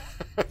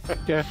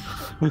 Yeah.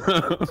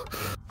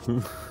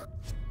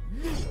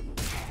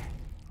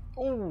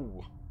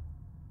 Ooh.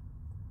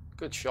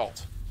 Good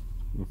shot.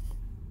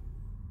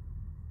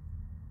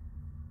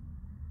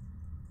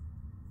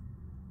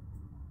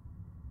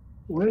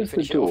 Where's the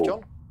Finish it off, door?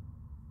 John?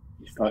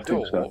 I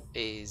think so. Door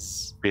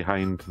is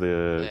Behind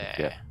the... there.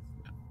 Yeah.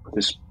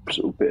 This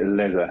sort of bit of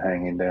leather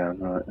hanging down.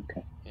 Right.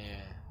 Okay.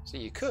 Yeah. So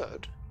you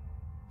could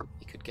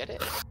get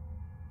it.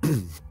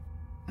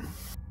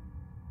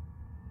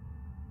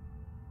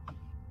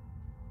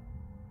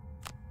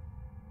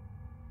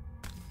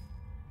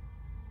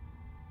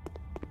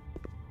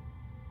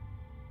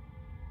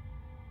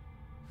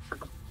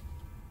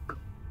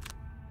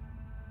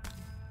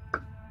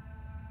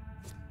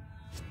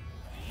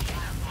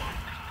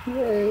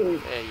 Yay!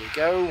 There you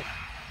go.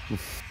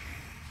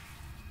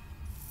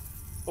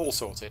 All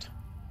sorted.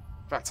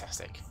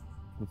 Fantastic.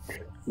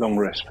 Long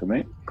rest for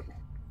me.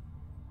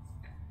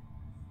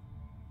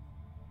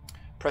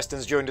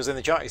 Preston's joined us in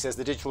the chat. He says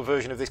the digital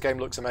version of this game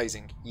looks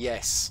amazing.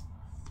 Yes,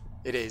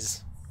 it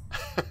is.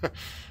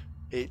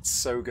 It's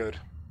so good.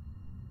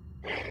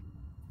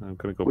 I'm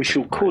gonna go. We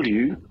shall call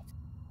you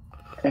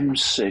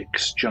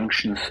M6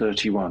 Junction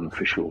 31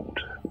 for short.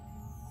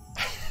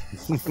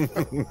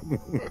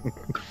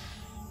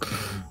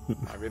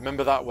 I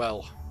remember that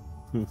well.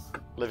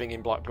 Living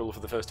in Blackpool for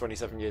the first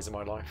 27 years of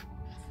my life.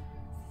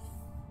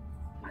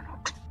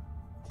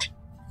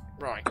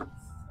 Right.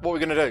 What are we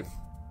going to do?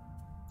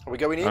 Are we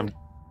going in?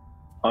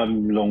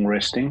 I'm long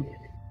resting.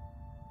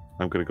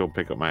 I'm gonna go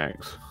pick up my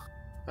axe.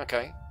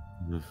 Okay.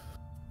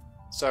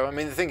 So, I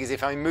mean, the thing is,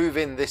 if I move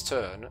in this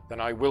turn,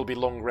 then I will be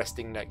long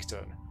resting next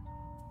turn.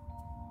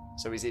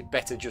 So is it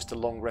better just to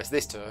long rest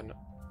this turn,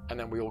 and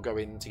then we all go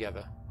in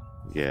together?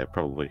 Yeah,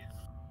 probably.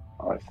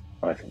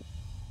 I think.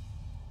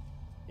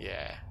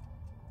 Yeah.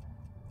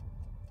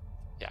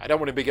 Yeah, I don't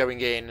want to be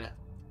going in.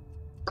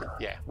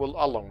 Yeah, well,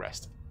 I'll long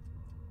rest.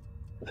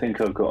 I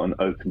think I've got an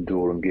open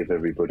door and give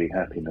everybody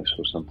happiness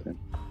or something.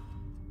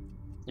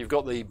 You've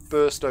got the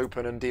burst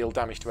open and deal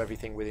damage to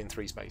everything within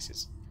 3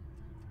 spaces.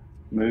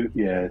 Move,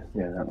 yeah,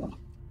 that one.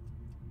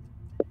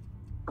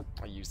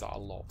 I used that a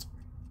lot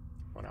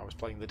when I was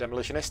playing the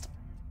Demolitionist.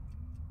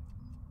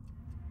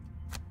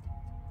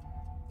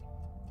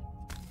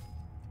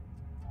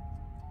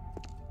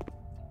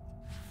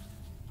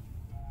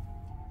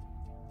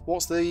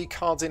 What's the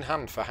cards in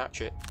hand for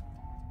Hatchet?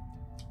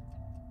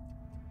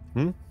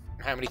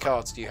 How many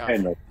cards do you have?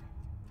 10.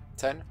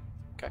 10?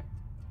 Okay.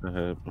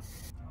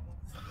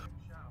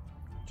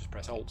 Just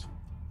press Alt.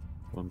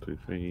 1, 2,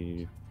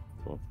 3,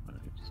 4, 5,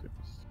 6.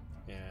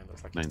 Yeah,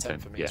 looks like 9, it's 10 10,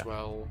 for me yeah. as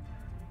well.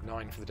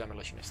 9 for the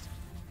Demolitionist.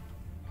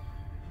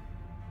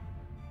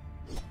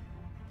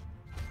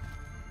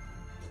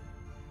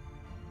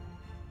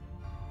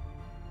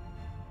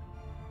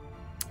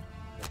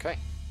 Okay.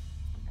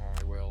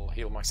 I will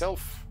heal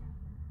myself.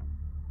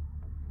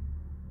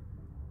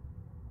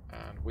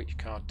 And which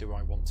card do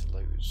I want to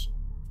lose?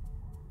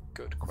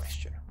 Good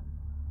question.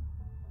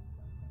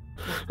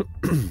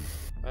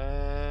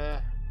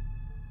 I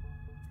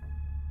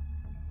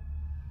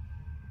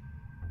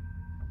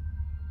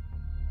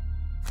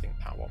think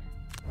that one.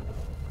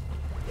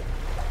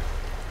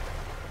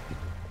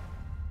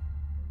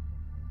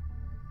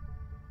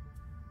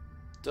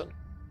 Done.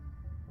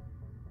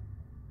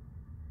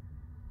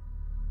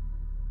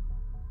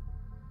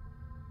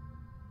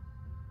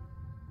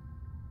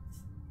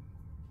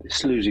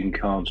 This losing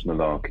cards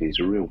malarkey is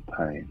a real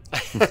pain.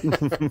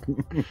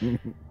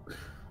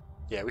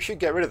 Yeah, we should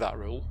get rid of that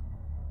rule.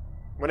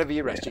 Whenever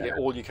you rest, you get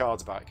all your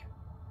cards back.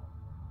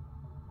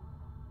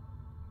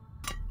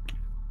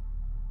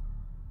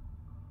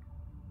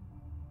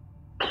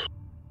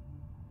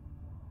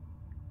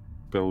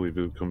 Bill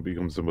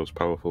becomes the most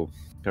powerful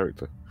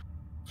character.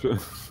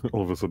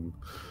 All of a sudden.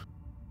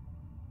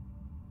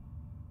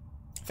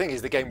 The thing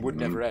is, the game would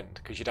never end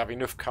because you'd have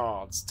enough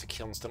cards to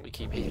constantly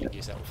keep healing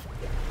yourself.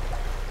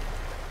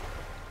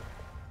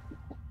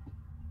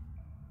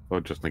 Or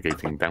just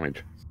negating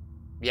damage.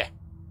 Yeah.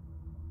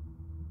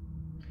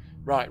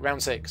 Right,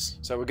 round 6.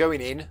 So we're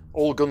going in,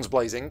 all guns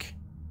blazing.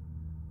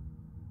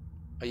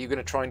 Are you going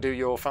to try and do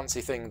your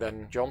fancy thing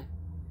then, John?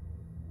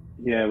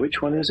 Yeah,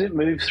 which one is it?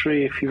 Move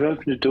 3. If you've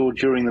opened a door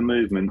during the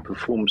movement,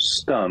 perform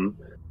stun.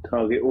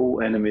 Target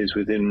all enemies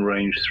within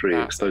range 3.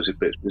 That's explosive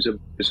bits.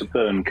 It's a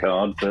burn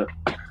card, but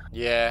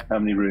yeah. how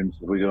many rooms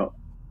have we got?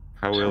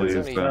 How early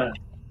is that?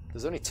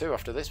 There's only 2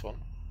 after this one.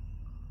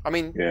 I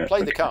mean, Yeah,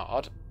 play the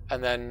card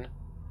and then...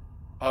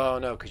 Oh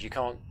no, because you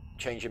can't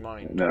change your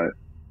mind. No.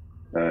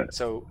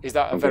 So is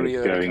that a I'm very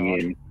early going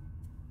card? in.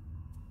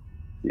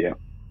 Yeah,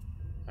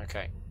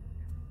 Okay.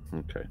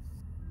 Okay.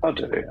 I'll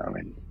do it. I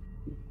mean,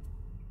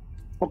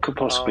 what could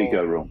possibly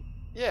go wrong?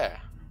 Yeah.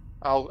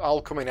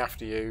 I'll come in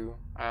after you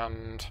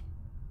and...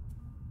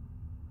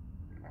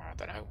 I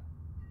don't know.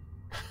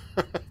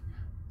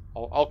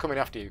 I'll come in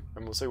after you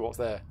and we'll see what's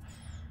there.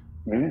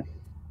 Yeah.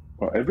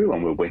 Well,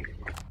 everyone will be.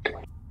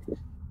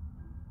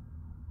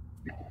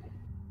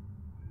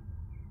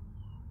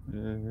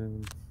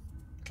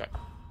 Okay.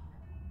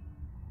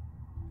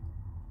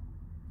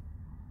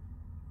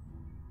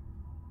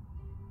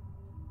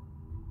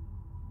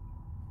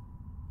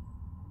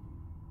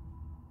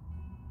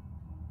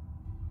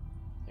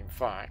 In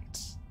fact,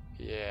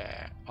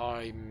 yeah,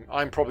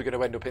 I'm probably going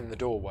to end up in the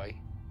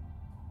doorway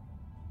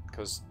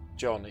because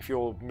John, if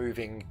you're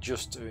moving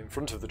just in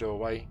front of the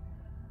doorway,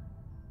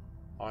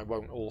 I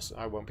won't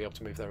be able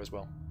to move there as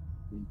well.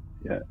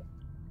 Yeah.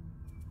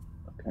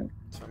 Okay.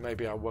 So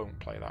maybe I won't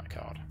play that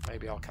card.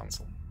 Maybe I'll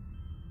cancel.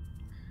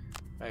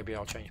 Maybe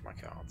I'll change my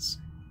cards.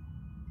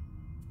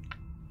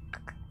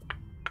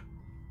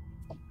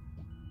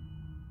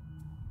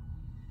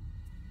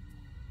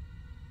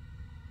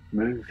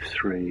 Move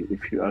 3.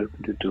 If you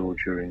opened a door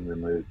during the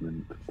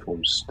movement,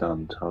 perform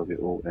stun. Target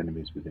all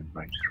enemies within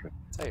range 3.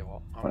 Tell you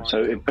what. Right,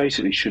 so it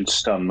basically should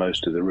stun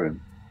most of the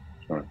room.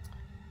 Sorry.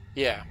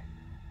 Yeah.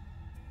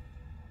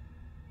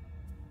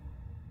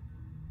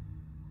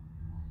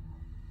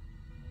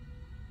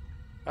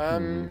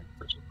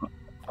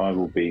 I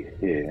will be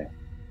here.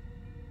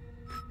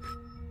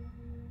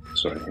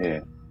 Sorry,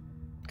 here.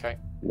 Okay.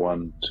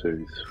 1,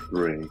 2,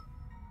 3.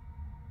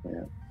 Yeah.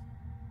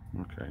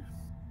 Okay.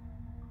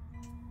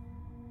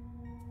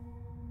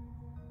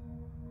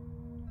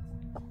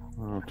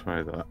 I'll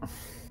try that.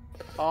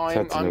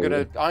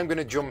 I'm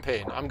gonna jump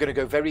in. I'm gonna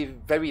go very,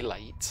 very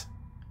late,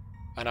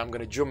 and I'm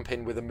gonna jump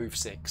in with a move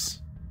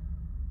 6,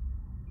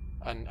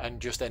 and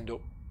just end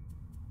up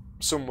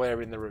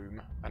somewhere in the room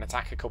and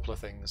attack a couple of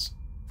things.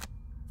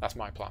 That's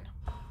my plan.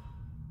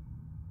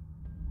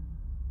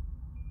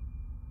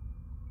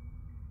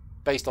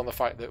 Based on the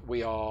fact that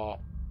we are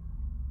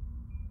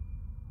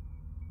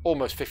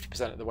almost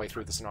 50% of the way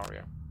through the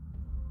scenario.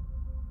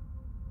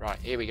 Right,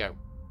 here we go.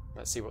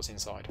 Let's see what's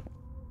inside.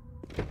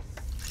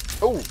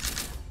 Oh!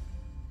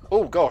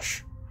 Oh,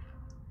 gosh.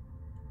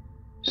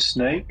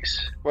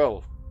 Snakes?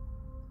 Well,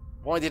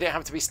 why did it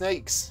have to be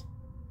snakes?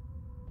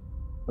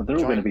 Well, they're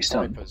all going to be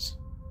stunned. Vipers.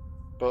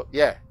 But,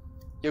 yeah,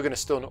 you're going to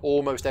stun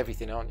almost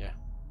everything, aren't you?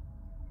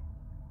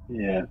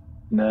 Yeah.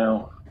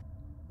 Now...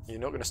 You're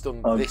not going to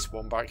stun this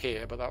one back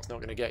here, but that's not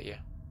going to get you.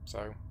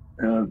 So...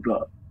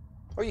 but,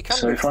 oh, you can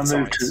so move if to I the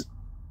move sides. to...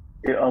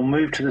 Yeah, I'll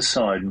move to the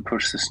side and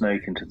push the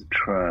snake into the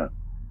trap.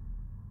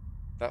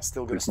 That's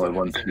still going to With my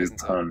stun everything, 1-2 isn't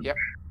punch. it? Yep.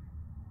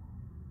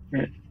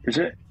 Yeah. Is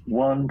it?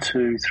 1,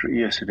 2, 3.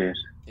 Yes, it is.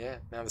 Yeah.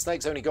 Now, the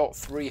snake's only got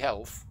 3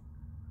 health.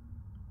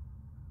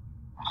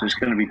 So it's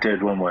going to be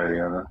dead one way or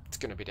the other. It's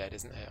going to be dead,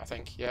 isn't it? I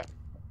think. Yeah.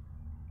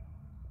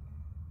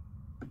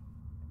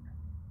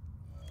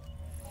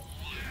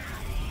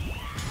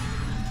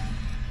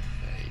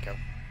 There you go.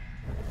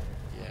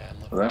 Yeah,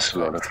 love Well, that's that a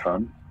lot of effect.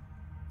 fun.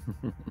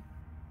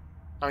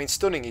 I mean,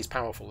 stunning is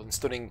powerful, and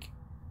stunning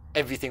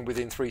everything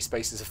within 3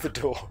 spaces of the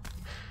door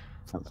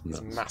That's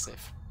is nuts.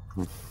 massive.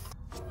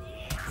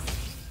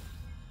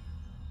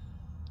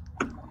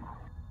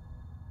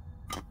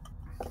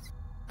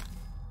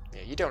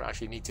 Yeah, you don't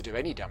actually need to do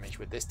any damage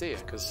with this, do you?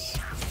 Because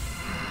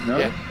No,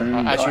 yeah,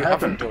 as I you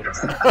haven't done.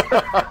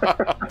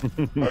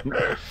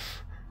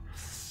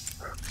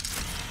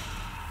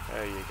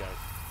 There you go.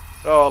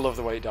 Oh, I love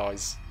the way it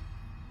dies.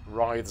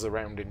 Writhes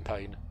around in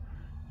pain.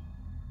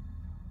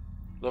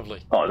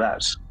 Lovely. Oh,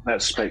 that's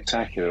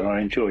spectacular.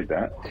 I enjoyed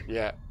that.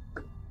 Yeah.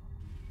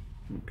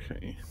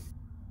 Okay.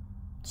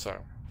 So,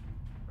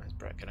 where's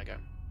Brett gonna go?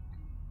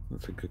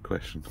 That's a good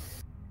question. So,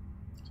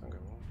 I'm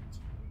going 1, 2,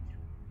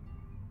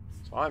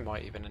 3. So I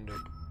might even end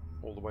up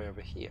all the way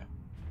over here.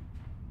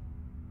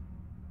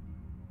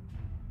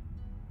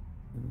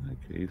 In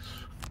that case,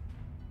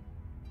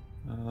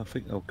 I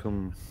think I'll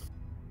come.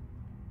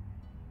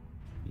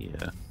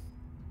 Yeah.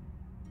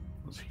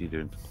 What's he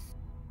doing?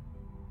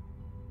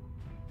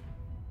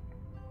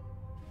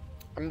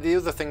 I mean, the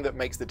other thing that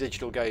makes the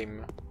digital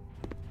game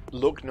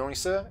look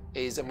nicer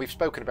is, and we've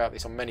spoken about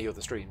this on many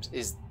other streams,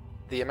 is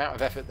the amount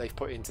of effort they've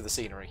put into the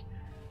scenery.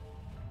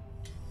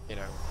 You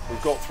know,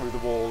 we've got through the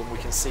wall and we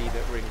can see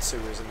that we're in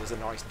sewers and there's a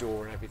nice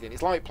door and everything.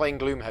 It's like playing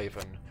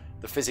Gloomhaven,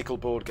 the physical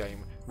board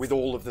game, with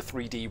all of the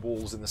 3D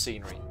walls and the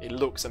scenery. It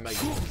looks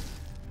amazing.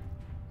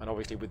 And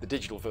obviously with the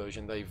digital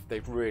version,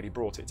 they've really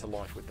brought it to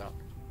life with that.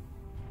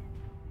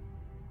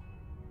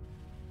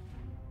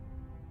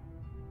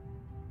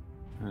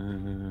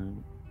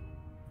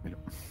 Yeah.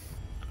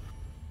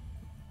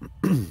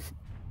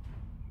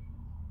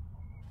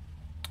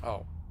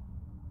 Oh,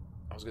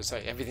 I was going to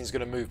say everything's going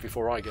to move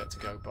before I get to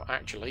go, but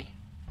actually,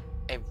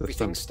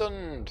 everything's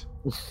stunned.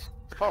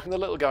 Apart from the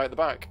little guy at the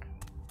back.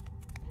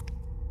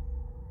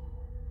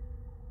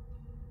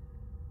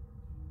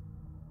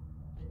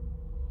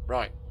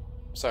 Right,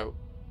 so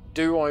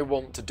do I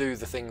want to do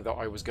the thing that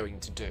I was going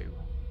to do,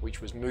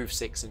 which was move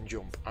 6 and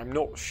jump? I'm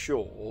not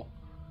sure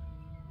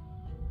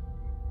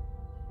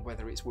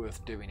whether it's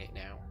worth doing it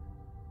now.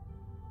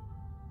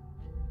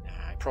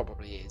 Nah, it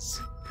probably is.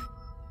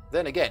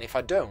 Then again, if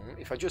I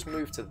just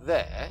move to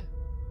there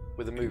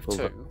with a move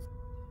 2,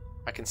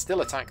 I can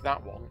still attack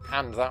that one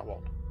and that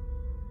one.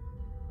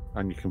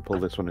 And you can pull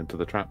this one into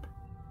the trap.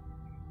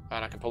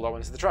 And I can pull that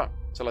one into the trap.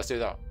 So let's do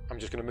that. I'm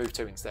just going to move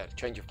 2 instead.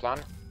 Change of plan.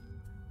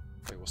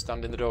 We will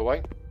stand in the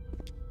doorway.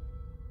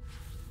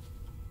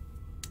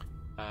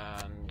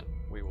 And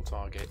we will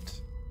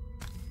target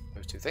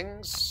those 2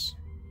 things.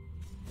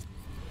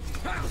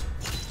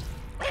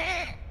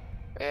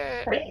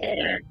 There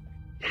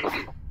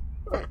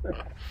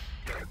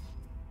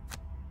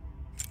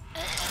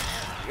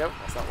we go,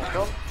 that's that one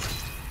gone.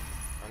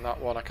 And that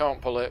one I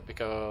can't pull it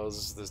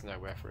because there's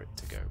nowhere for it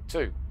to go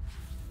to.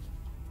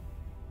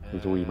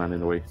 There's a wee man in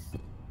the way.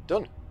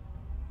 Done.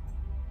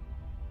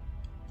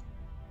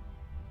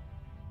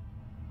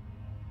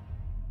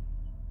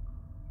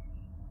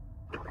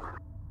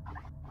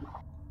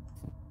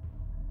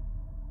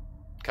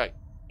 Okay,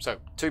 so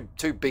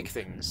two big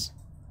things.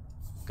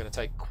 Going to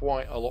take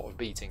quite a lot of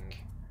beating.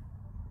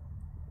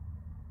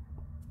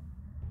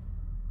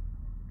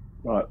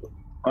 Right,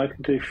 I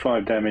can do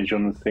 5 damage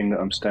on the thing that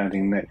I'm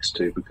standing next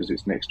to because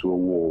it's next to a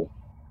wall.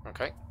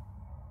 Okay.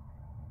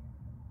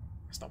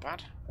 That's not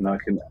bad. And I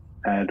can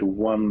add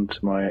 1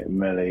 to my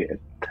melee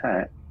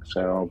attack,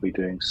 so I'll be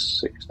doing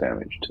 6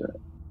 damage to it.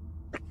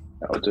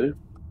 That'll do.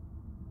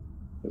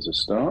 As a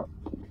start.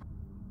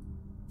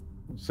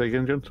 Say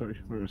again, John? Sorry,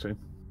 what were you saying?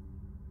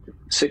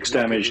 6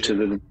 damage to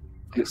the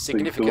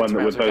one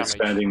that we're both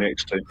standing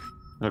next to.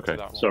 Okay.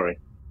 Sorry.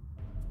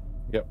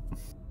 Yep.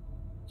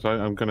 So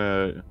I'm going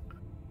to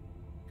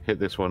hit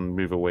this one,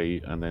 move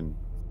away, and then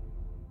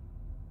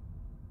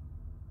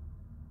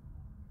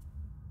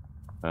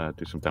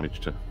do some damage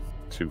to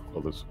 2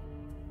 others.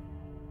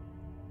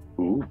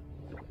 Ooh.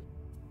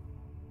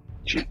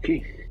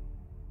 Cheeky.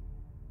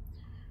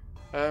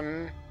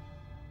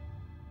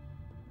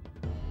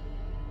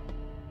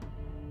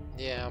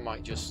 Yeah, I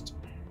might just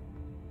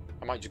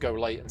go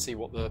late and see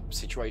what the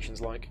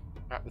situation's like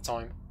at the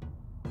time.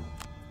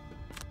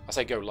 I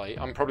say go late.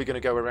 I'm probably going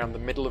to go around the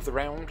middle of the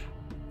round,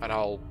 and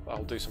I'll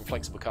do some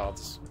flexible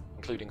cards,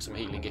 including some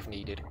healing if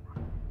needed.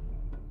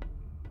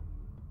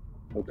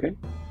 Okay.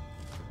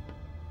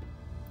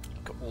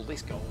 Got all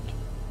this gold.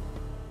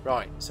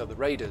 Right, so the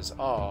raiders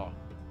are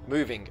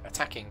moving,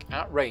 attacking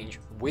at range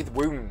with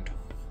wound.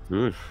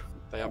 Oof.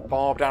 They are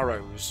barbed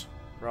arrows.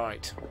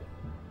 Right.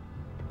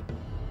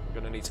 We're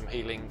going to need some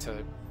healing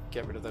to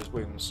get rid of those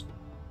wounds.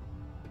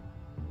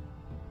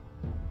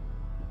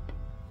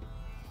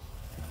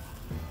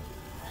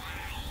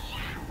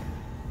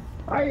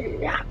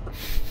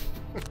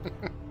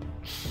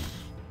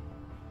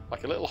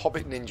 Like a little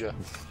hobbit ninja.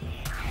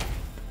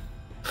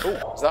 Oh,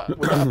 was that a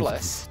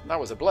bless? That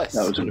was a bless.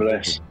 That was a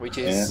bless. Which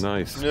is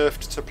nice.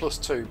 Nerfed to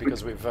 +2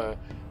 because we're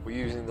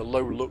using the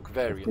low luck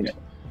variant. Yeah.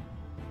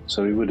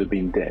 So he would have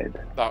been dead.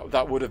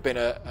 That would have been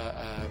it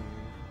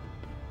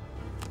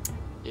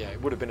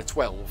would have been a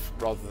 12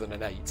 rather than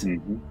an 8.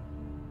 Mm-hmm.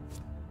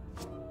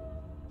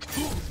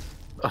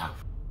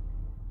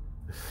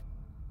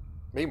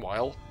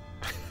 Meanwhile,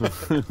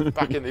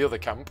 back in the other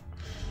camp.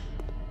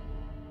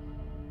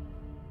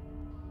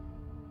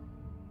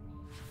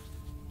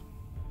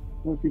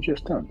 What have you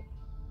just done?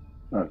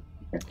 Oh,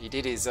 okay. He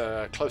did his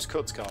close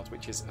cuts card,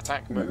 which is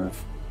attack,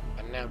 move,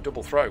 and now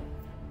double throw.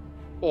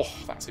 Oh,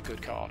 that's a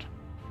good card.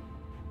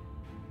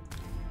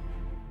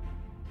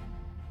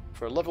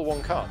 For a level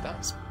 1 card,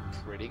 that's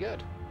pretty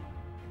good.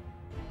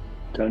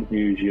 Don't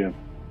use your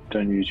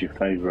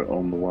favourite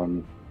on the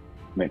one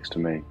next to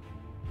me.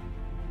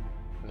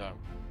 No.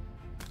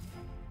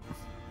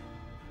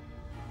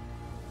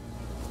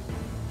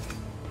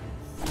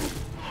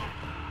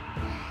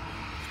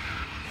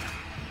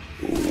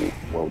 Ooh,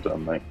 well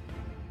done, mate.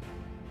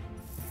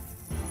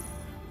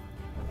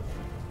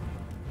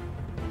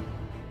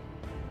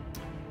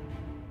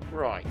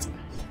 Right.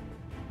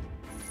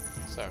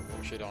 So,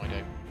 what should I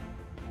do?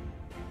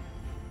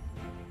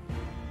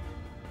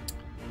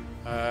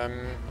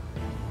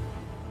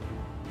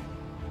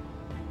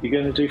 You're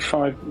going to do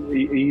 5.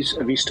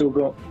 Have you still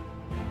got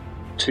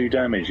 2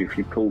 damage if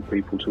you pull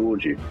people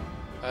towards you?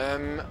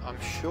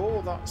 I'm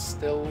sure that's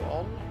still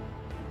on.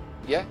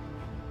 Yeah.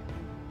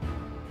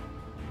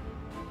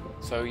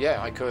 So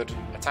yeah, I could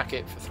attack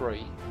it for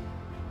 3.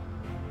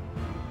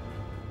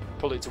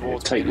 Pull it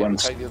towards me and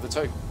take the other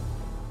 2.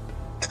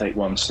 Take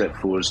 1 step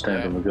forward,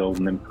 stand on the gold,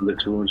 and then pull it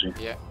towards you.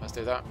 Yeah, let's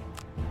do that.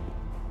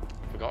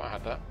 Forgot I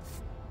had that.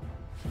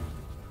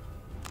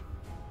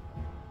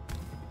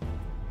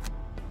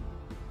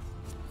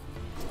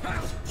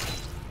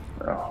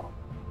 Oh. Not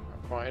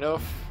quite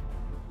enough.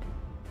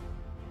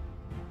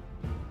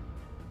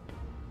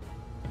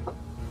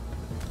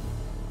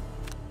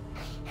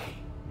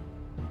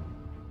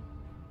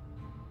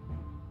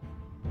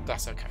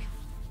 That's okay.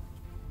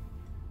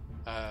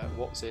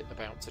 What's it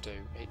about to do?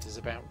 It is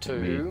about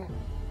to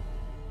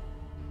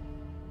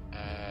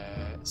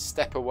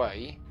step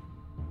away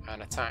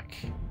and attack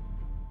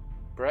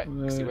Brett,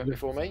 because he went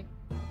before me.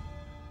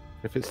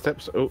 If it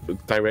steps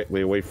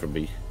directly away from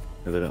me,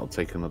 then it'll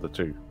take another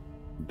 2.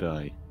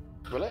 Die.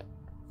 Will it?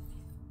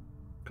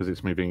 Because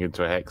it's moving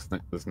into a hex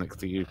that's next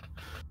to you.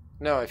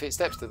 No, if it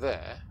steps to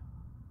there...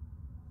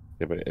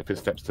 Yeah, but if it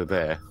steps to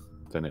there,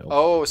 then it'll...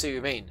 Oh, I see what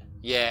you mean.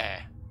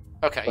 Yeah.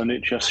 Okay. Won't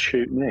it just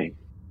shoot me?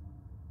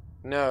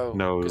 No,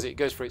 No. because it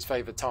goes for its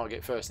favoured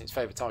target first, and its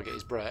favoured target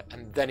is Brett,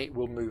 and then it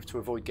will move to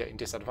avoid getting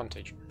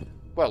disadvantage.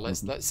 Well,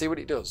 let's see what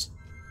it does.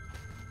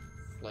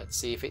 Let's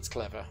see if it's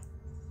clever.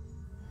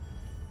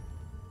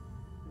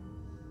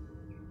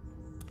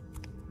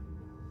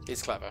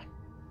 It's clever.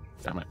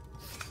 Damn it.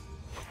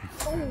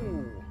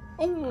 Oh!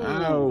 Oh!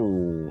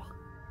 Ow!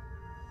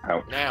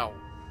 Ouch. Now,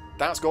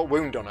 that's got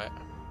wound on it.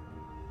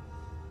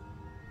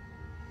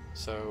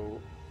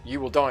 So, you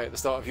will die at the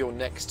start of your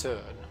next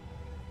turn.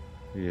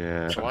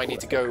 Yeah. So I need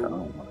to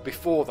go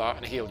before that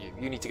and heal you.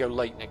 You need to go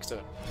late next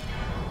turn.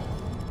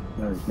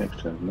 No, it's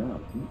next turn now.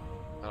 And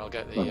I'll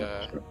get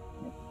the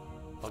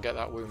I'll get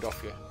that wound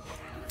off you.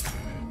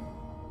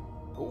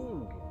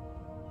 Ooh.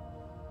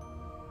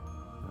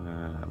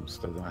 I'm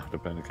still gonna have to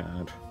burn a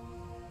card.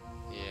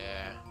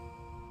 Yeah.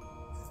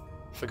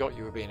 Forgot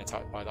you were being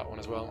attacked by that one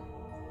as well.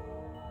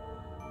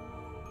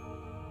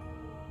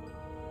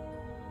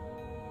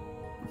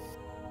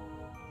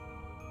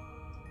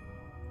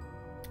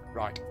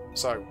 Right,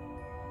 so...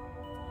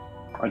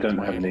 I don't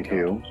have any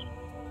heals.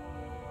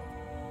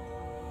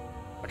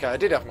 Okay, I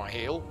did have my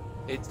heal.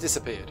 It's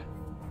disappeared.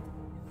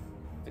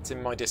 It's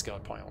in my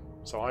discard pile.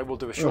 So I will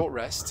do a short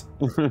rest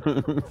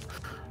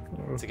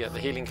to get the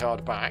healing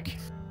card back.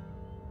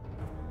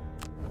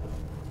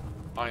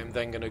 I am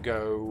then going to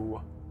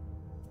go...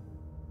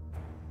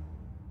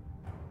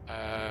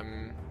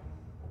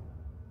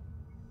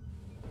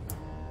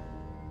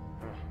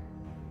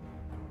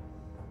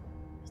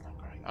 It's not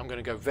great. I'm going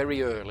to go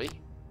very early.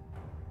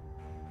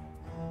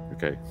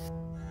 Okay.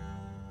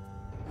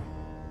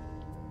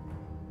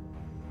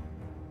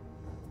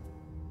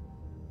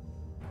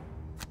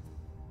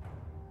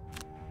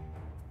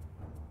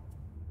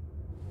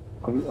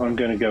 I'm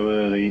going to go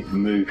early,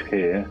 move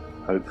here,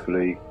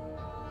 hopefully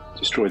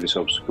destroy this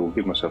obstacle,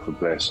 give myself a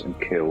bless, and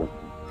kill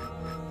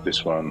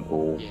this one,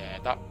 or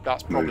Yeah,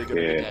 that's probably going to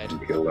be here dead.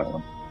 and kill that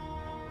one.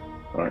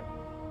 Right.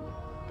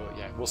 But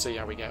yeah, we'll see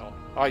how we get on.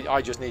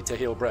 I just need to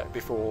heal Brett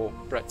before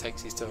Brett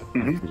takes his turn.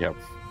 Mm-hmm. Yep.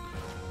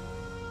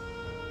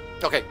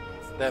 Okay,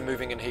 they're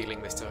moving and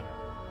healing this turn.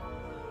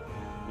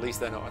 At least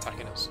they're not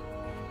attacking us.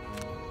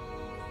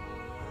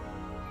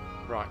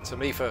 Right, so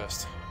me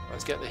first.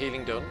 Let's get the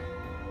healing done.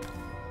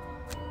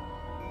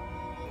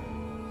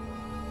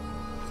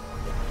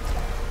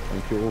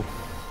 Thank you.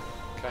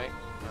 Okay,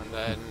 and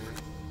then,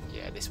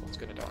 yeah, this one's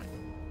going to die.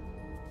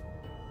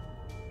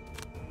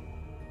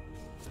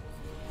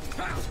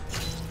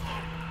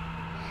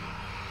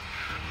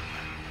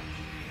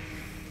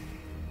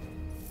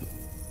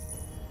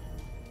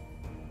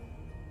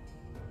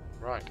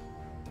 Right.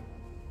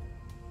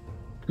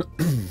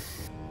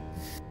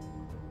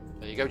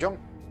 There you go, John.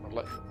 I'll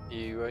let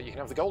you. You can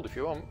have the gold if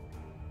you want.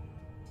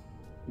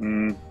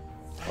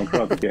 I'd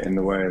rather get in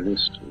the way of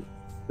this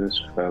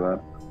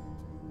fella.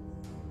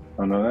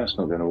 Oh no, that's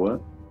not going to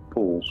work.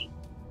 Pools.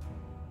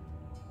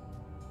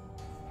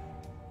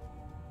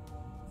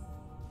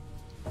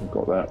 I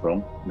got that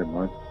wrong. Never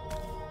mind.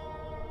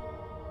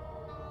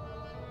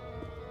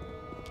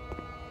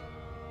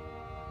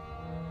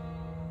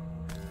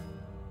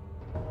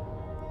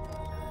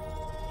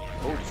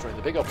 Oh, destroying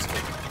the big obstacle.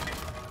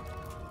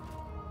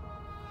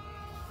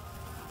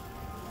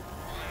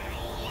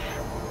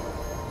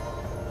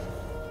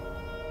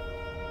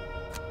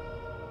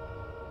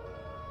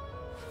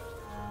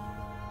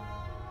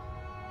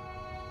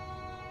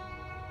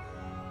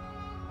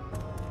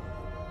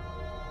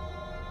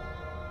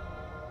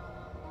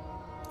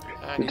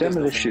 The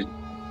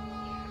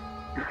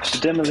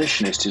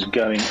demolitionist is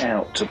going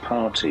out to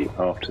party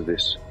after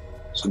this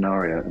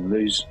scenario, and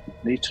these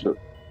need to look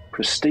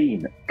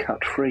pristine,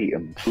 cut free,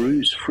 and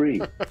bruise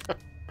free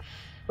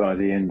by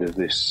the end of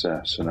this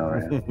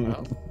scenario.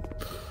 Well,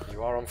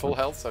 you are on full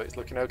health, so it's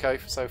looking okay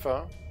so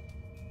far.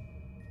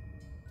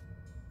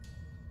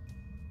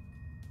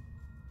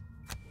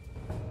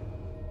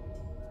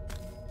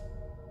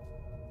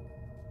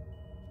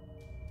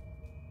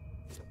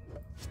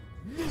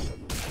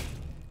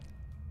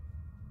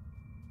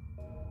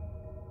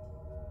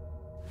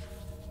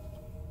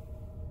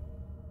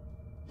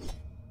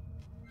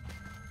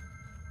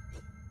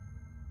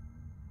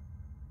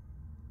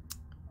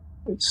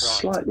 It's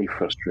Right. slightly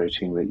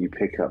frustrating that you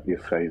pick up your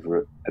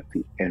favourite at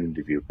the end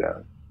of your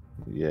go.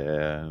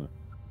 Yeah.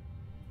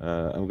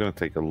 I'm going to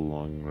take a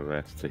long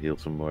rest to heal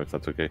some more, if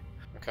that's okay.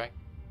 Okay.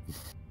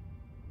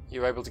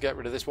 You able to get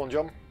rid of this one,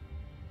 John?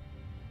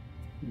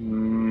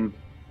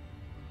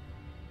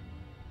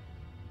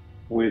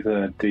 With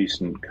a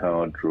decent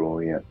card draw,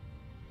 yeah.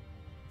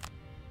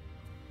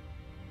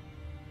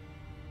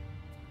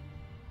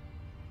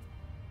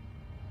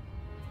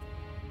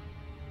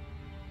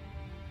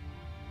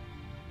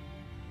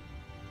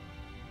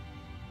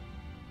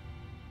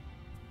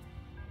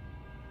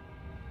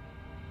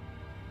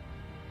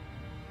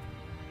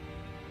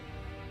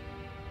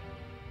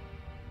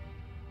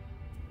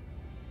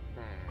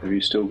 Have you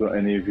still got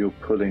any of your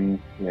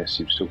pulling? Yes,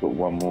 you've still got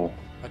one more.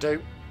 I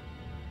do.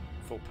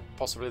 For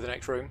possibly the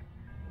next room.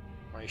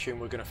 I assume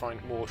we're going to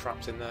find more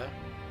traps in there.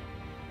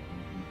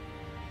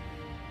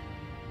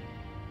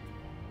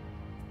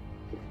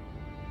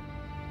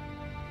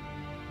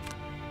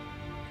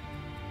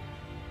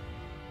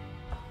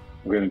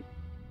 I'm going to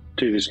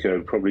do this go,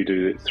 probably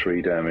do it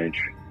 3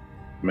 damage,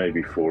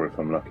 maybe 4 if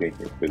I'm lucky,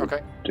 with Okay.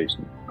 a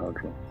decent card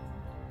draw.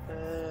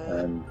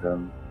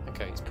 And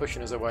Okay, it's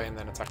pushing us away and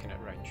then attacking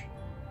at range.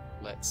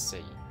 Let's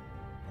see.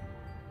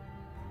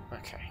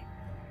 Okay.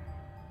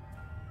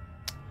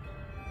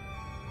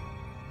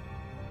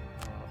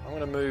 I'm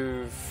going to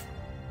move...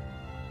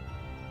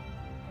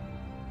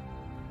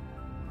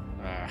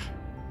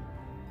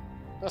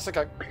 That's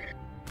okay.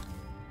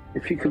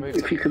 if you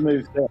could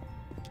move that,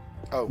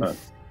 Oh. No.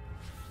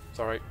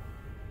 Sorry.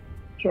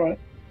 it's all right.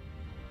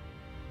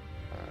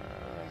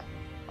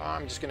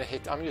 I'm just going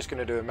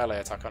to do a melee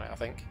attack on it, I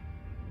think.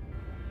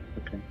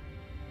 Okay.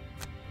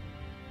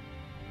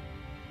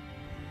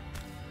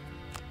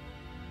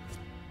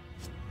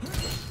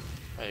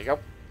 There you go.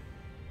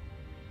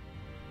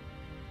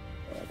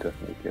 I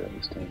definitely get it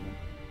this time.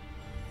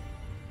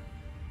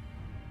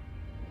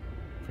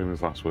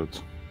 Famous last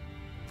words.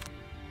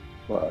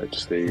 Well,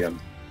 it's the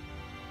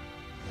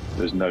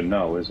there's no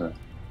null, is there?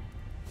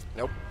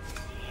 Nope.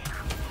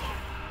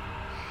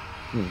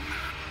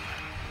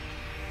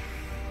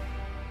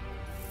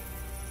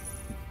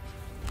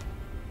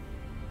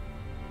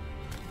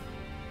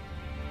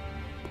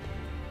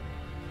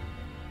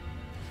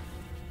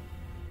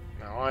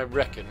 Now I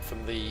reckon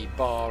from the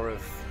bar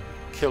of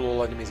kill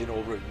all enemies in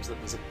all rooms that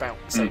there's about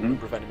the same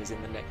number of enemies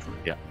in the next room.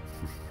 Yeah.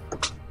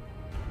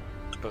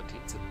 But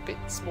it's a bit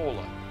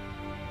smaller.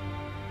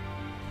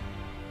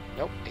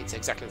 Nope, it's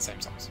exactly the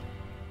same size.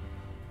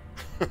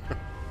 Looks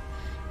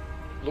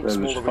There's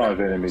smaller 5 without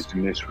enemies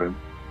in this room.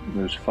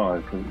 There's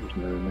 5, wasn't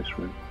there, in this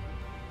room?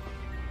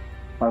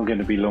 I'm going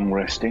to be long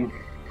resting.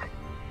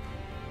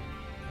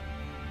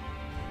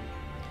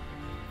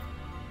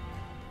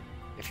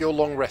 If you're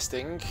long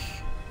resting,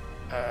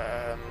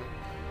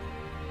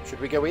 should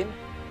we go in?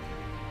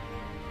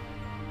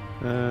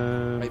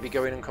 Maybe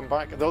go in and come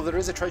back. Though there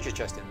is a treasure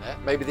chest in there.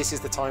 Maybe this is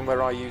the time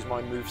where I use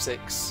my move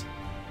 6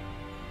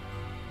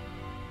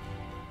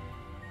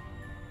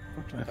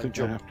 I and think I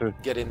jump. have to.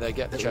 Get in there,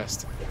 get the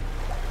chest.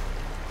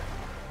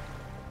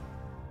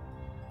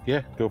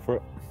 Yeah, go for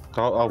it.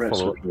 I'll Rest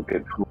follow of it. the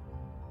bit.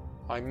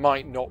 I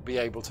might not be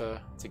able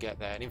to get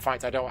there. And in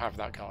fact, I don't have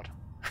that card.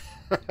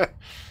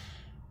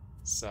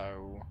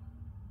 So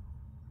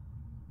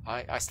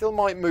I still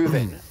might move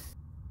in.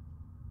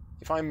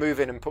 If I move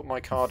in and put my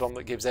card on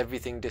that gives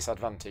everything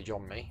disadvantage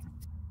on me.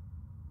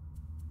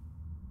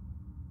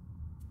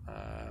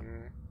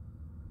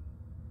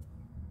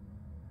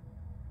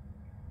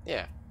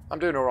 Yeah, I'm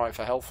doing alright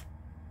for health.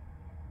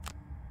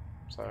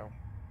 So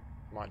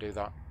I might do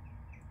that.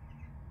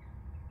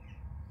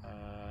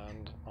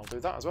 And I'll do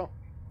that as well.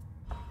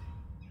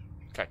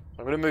 Okay,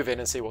 I'm going to move in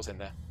and see what's in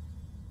there.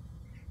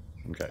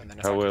 Okay. And then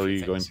How attack a well are few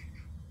you going? things.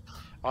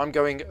 I'm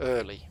going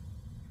early.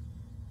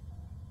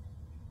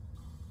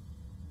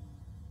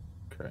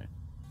 Okay.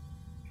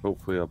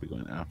 Hopefully I'll be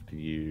going after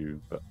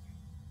you, but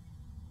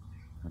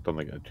I don't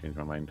think I'd change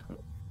my mind.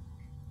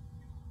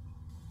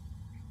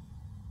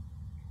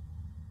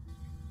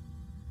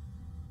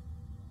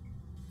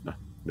 No,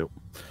 nope.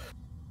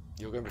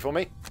 You're going before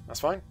me? That's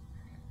fine.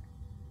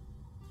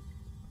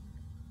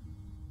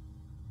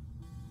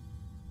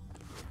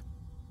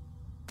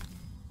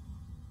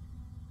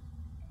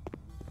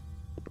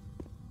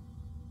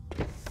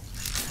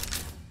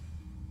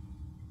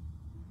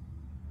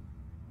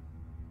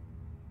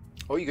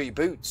 Oh, you got your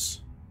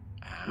boots.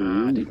 Ah,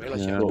 I didn't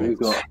realise you had Well,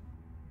 boots.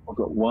 I've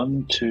got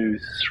 1, 2,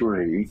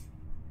 3,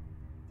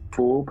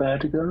 4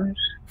 bad guys.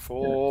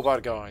 4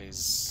 bad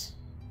guys.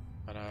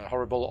 And a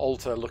horrible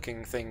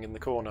altar-looking thing in the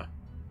corner.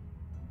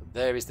 But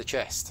there is the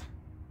chest.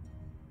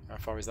 How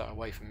far is that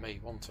away from me?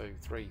 1, 2,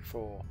 3,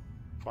 4,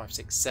 5,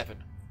 6, 7.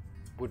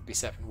 Would be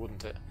 7,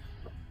 wouldn't it?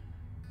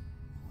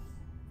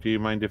 Do you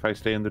mind if I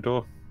stay in the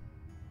door?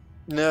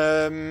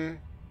 No,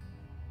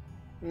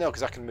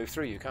 because I can move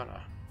through you, can't I?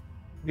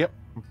 Yep.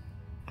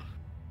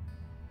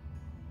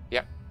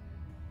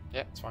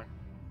 Yeah, it's fine.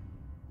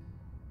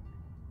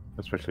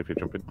 Especially if you're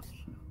jumping.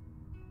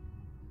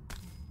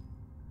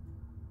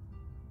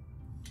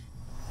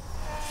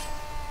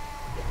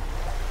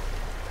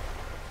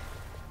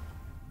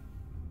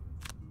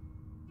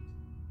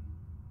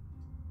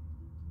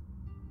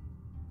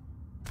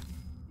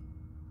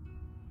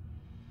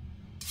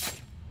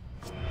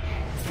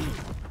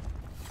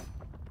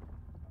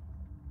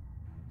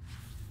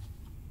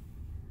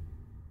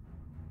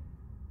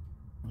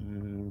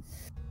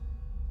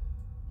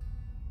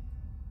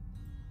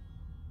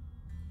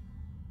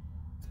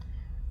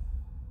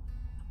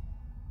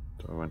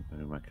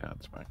 don't know my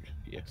cards back.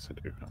 Yes, I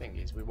do. The thing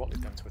is, we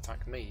wanted them to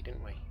attack me,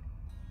 didn't we?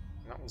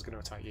 And that one's going to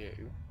attack you.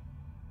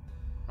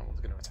 That one's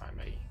going to attack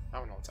me. That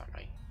one will attack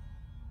me.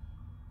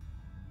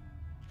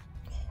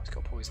 Oh, he's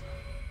got poison.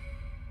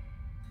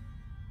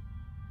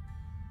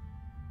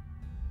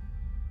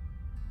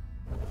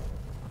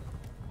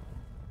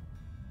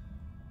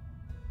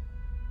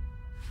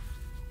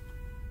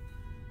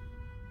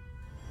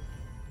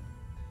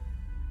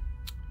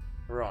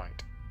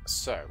 Right,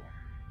 so.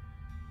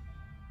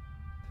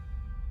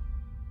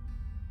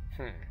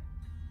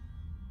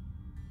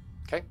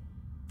 Okay.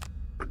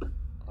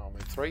 I'll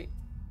move 3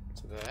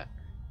 to there.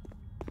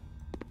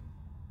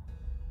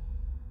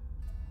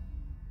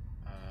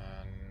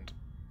 And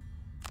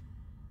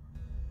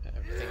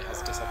everything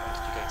has a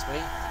disadvantage against me.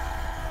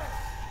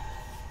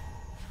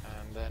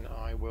 And then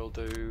I will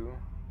do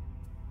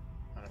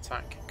an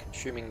attack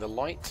consuming the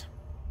light.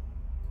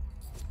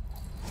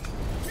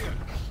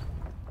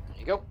 There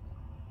you go.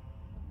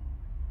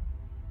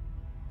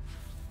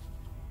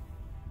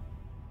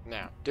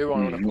 Now, do I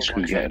want to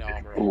put my chain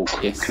armour on?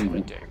 Yes, I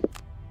do.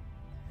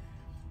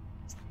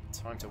 It's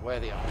time to wear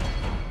the armour.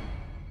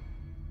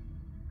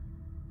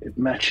 It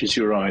matches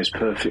your eyes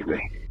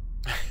perfectly.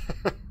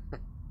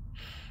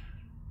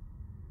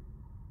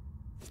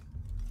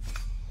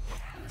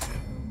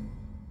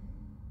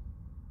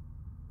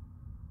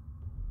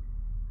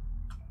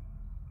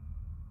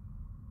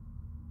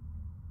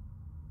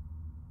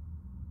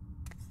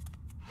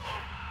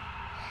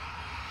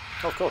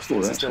 Of course,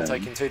 this is still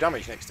taking 2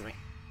 damage next to me.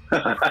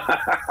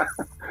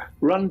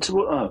 Run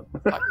to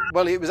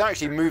well, it was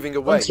actually moving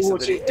away so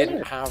that it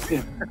didn't have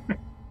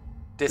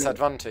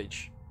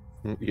disadvantage.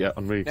 Yeah,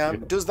 on me. Now,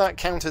 does that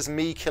count as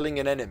me killing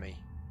an enemy?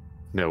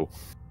 No.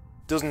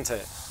 Doesn't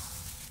it?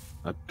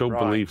 I don't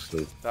believe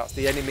so. That's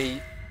the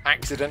enemy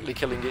accidentally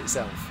killing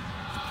itself.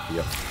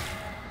 Yep.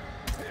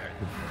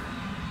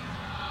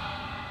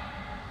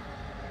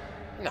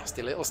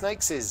 Nasty little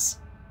snakeses.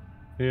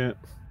 Yeah.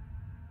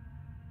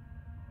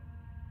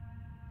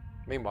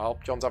 Meanwhile,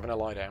 John's having a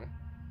lie down.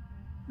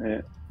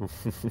 Yeah.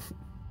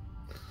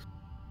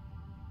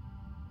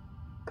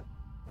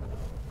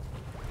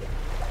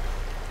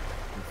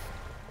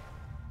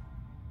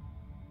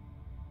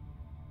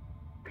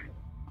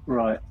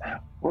 Right.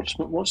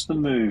 What's the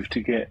move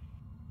to get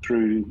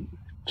through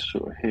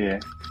sort of here?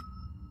 Is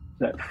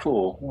that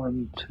 4?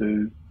 1,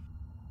 2,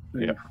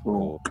 3,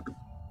 4.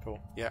 Cool.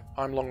 Yeah,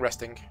 I'm long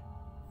resting.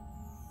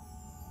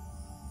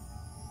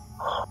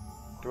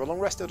 Do a long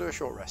rest or do a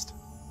short rest?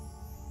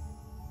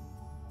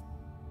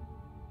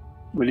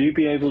 Will you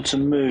be able to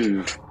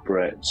move,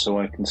 Brett, so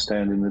I can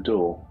stand in the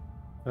door?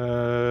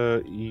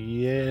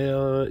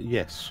 Yeah,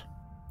 yes.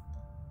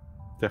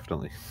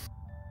 Definitely.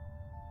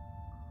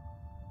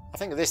 I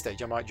think at this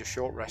stage I might just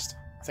short rest.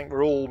 I think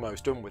we're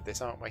almost done with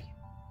this, aren't we?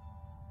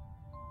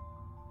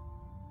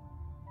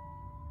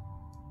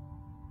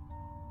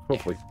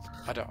 Hopefully.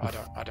 Yeah.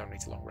 I don't need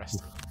to long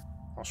rest.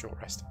 I'll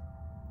short rest.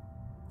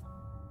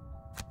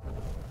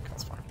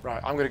 That's fine.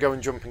 Right, I'm going to go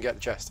and jump and get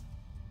the chest.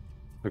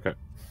 Okay.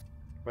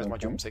 Where's my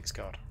jump 6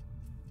 card?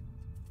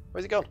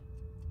 Where's it gone?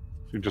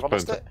 You just Have I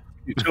lost burnt it?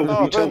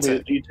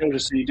 You told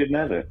us that you didn't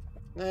have it.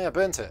 Yeah, I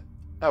burnt it.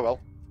 Oh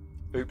well.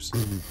 Oops.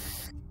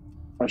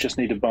 I just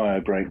need a bio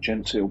break,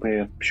 gents. It'll be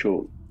a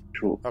short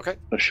Okay.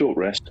 a short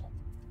rest.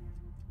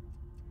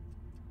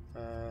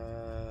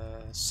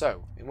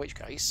 So, in which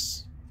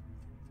case,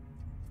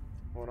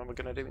 what am I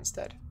going to do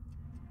instead?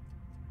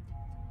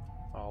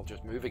 I'll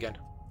just move again.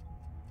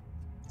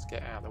 Let's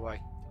get out of the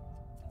way.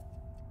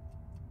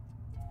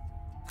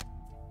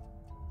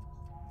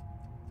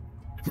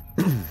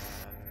 And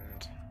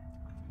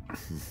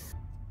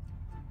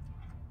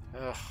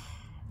ugh,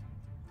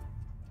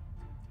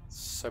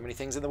 so many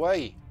things in the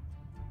way.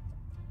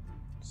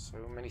 So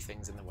many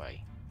things in the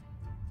way.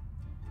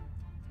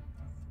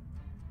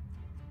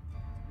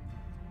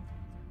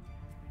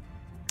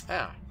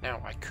 Ah,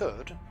 now I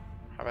could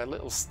have a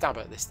little stab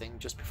at this thing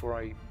just before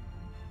I...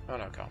 Oh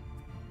no, I can't.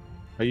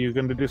 Are you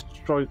going to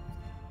destroy...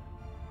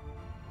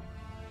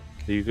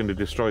 Are you going to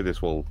destroy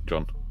this wall,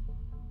 John?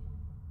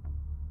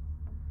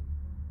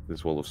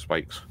 This wall of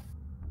spikes.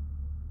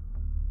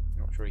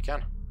 Not sure he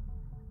can.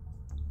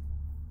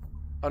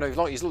 Oh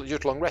no, he's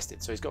just long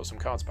rested, so he's got some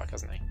cards back,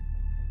 hasn't he?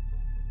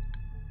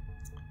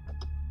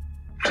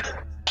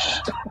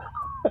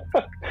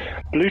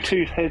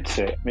 Bluetooth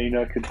headset mean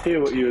I could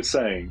hear what you were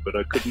saying, but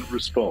I couldn't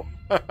respond.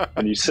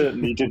 And you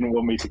certainly didn't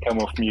want me to come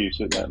off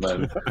mute at that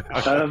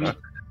moment.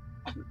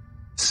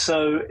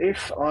 So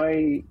if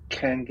I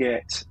can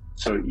get...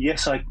 So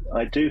yes,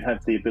 I do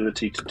have the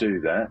ability to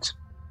do that.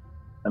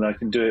 And I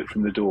can do it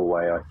from the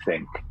doorway, I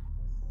think.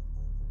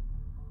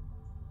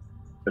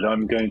 But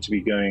I'm going to be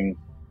going...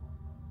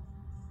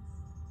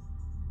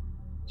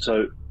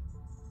 So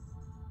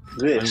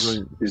this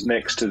is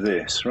next to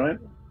this, right?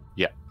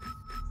 Yeah.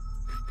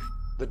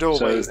 The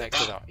doorway is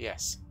next to that,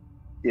 yes.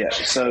 Yeah,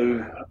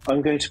 so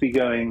I'm going to be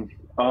going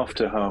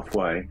after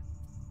halfway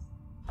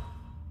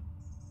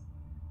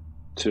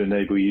to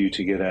enable you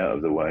to get out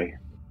of the way.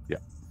 Yeah.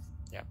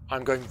 Yeah,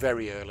 I'm going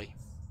very early.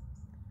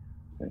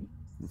 Okay.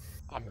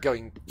 I'm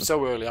going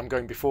so early. I'm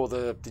going before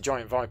the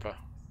giant viper.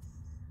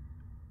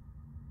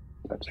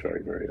 That's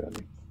very, very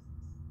early.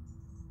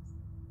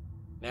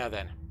 Now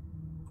then.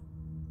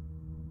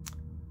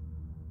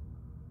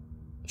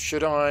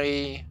 Should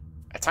I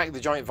attack the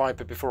giant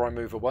viper before I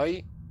move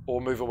away,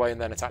 or move away and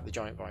then attack the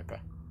giant viper?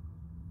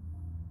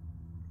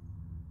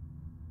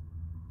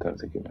 Don't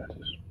think it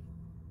matters.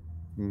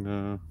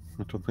 No,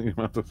 I don't think it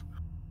matters.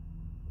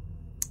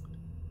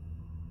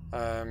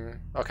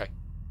 Okay.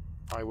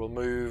 I will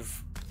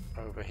move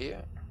over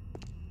here.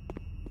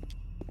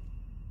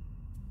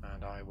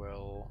 And I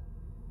will...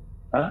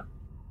 Huh?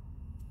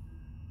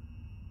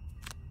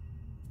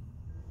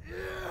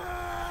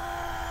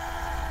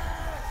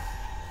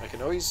 Make a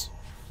noise.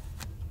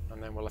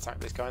 And then we'll attack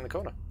this guy in the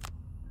corner.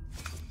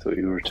 Thought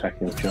you were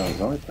attacking the giant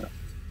viper.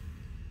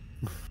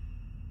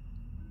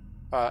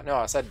 No,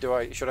 I said,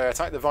 should I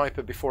attack the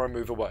viper before I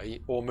move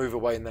away, or move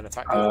away and then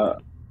attack the other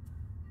one?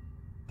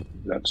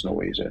 That's not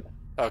what you said.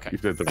 Okay. You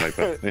said the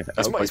viper. Yeah,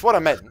 it's what I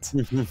meant.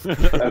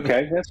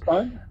 Okay, that's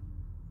fine.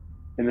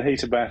 In the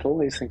heat of battle,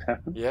 these things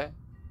happen. Yeah.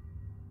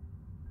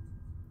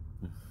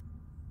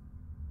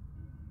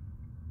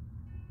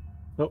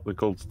 Oh, the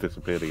gold's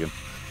disappeared again.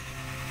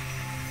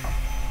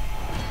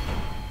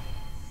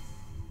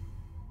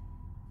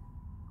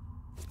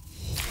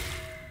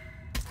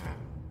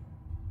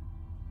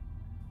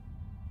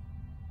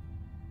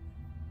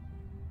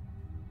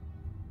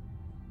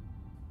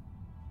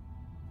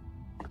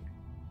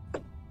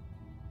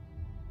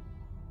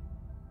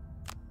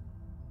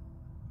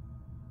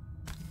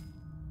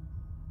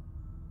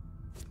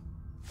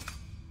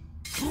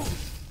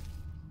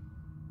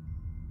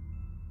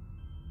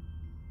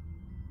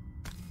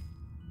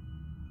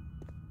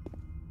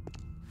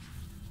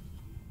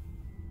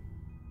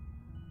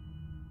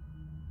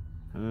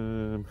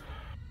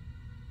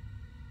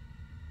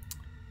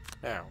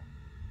 Now,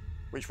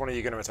 which one are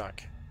you going to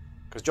attack?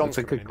 Because John's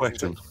That's a good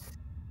question.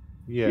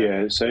 Yeah.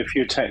 Yeah, so if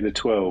you attack the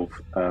 12,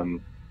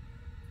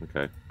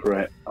 Okay.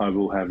 Brett, I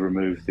will have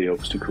removed the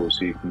obstacle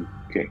so you can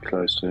get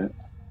close to it.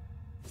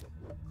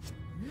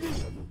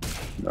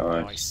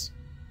 Nice.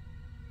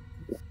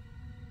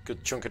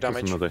 Good chunk of Just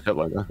damage. another hit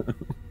like that.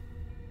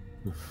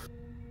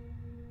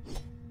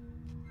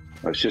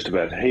 Well, it's just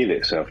about to heal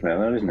itself now,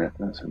 though, isn't it?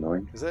 That's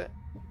annoying. Is it?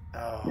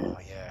 Oh,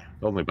 yeah.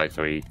 Only by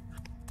 3.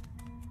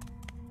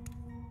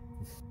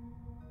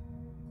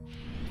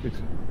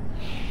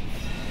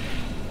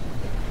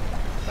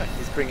 Oh,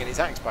 he's bringing his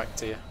axe back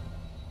to you.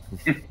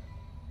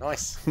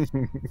 Nice.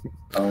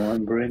 Oh,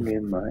 I'm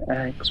bringing my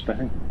axe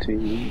back to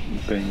you,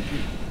 baby.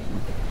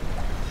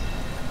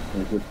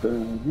 With a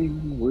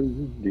burning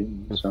wind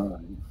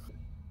inside.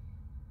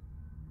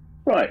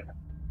 Right.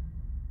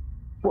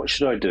 What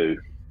should I do?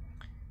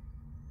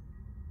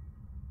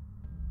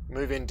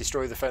 Move in,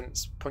 destroy the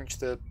fence, punch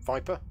the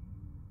viper.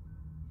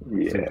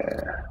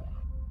 Yeah.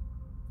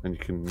 And you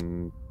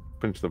can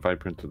punch the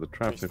viper into the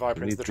trap. Punch the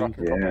viper into the trap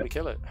and probably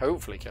kill it.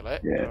 Hopefully kill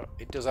it. Yeah. But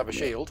it does have a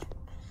shield.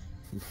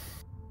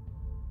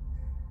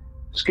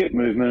 Skip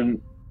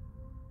movement.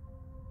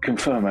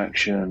 Confirm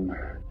action.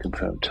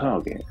 Confirm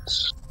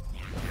targets.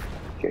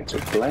 Get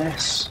a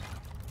bless.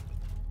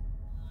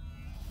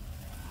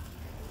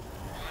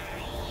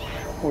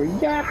 Oh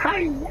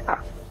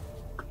yeah!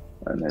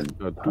 And then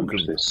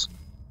punch this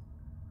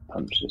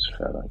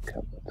fella a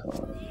couple of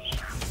times.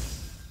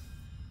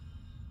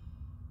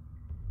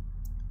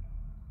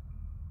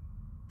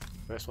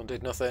 First one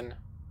did nothing.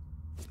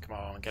 Come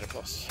on, get a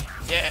plus.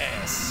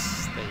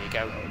 Yes! There you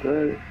go.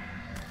 Good.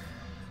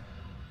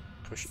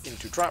 Push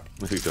into trap.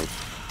 There you go.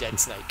 Dead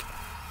snake.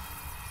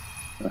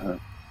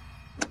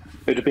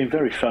 It'd have been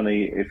very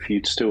funny if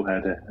you'd still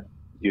had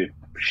your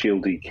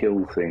shieldy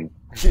kill thing,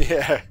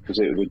 Yeah. because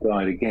it would have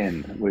died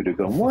again. We'd have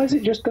gone, why is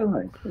it just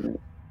dying?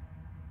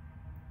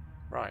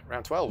 Right,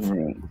 round 12.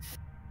 Right.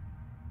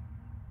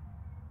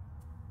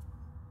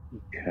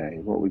 Okay,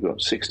 what we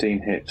got?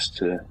 16 hits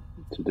to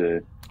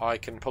do. I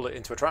can pull it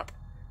into a trap.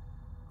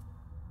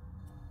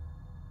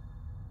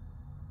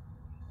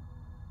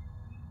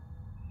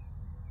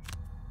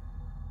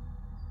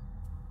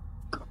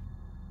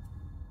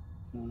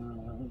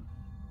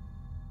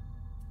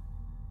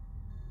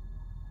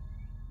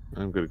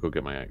 I'm going to go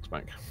get my axe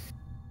back.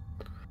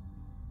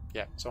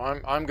 Yeah, so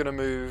I'm going to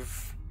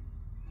move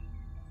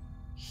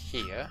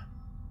here.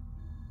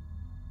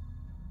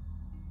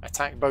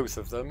 Attack both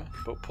of them,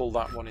 but pull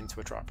that one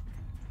into a trap.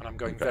 And I'm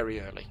going very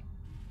early.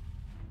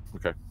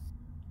 Okay.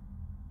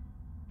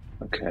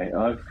 Okay,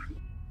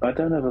 I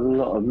don't have a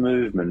lot of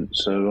movement,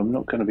 so I'm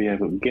not going to be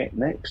able to get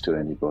next to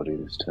anybody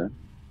this turn.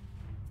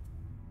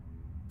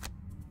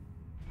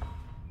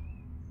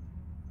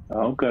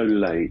 I'll go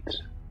late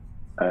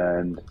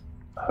and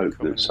hope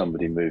that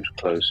somebody moves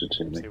closer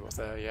to me. See what's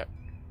there, yeah.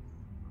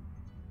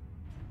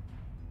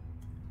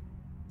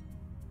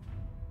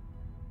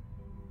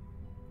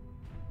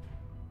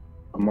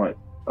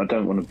 I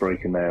don't want to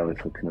break a nail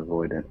if I can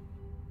avoid it.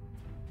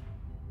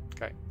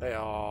 Okay, they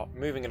are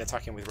moving and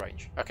attacking with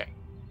range. Okay,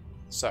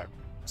 so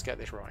let's get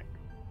this right.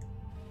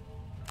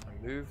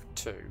 I move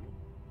 2.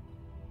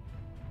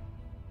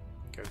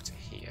 go to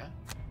here.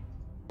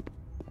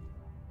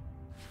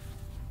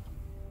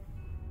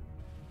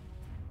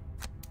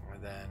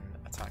 And then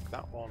attack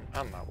that one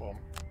and that one.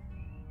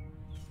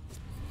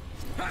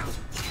 And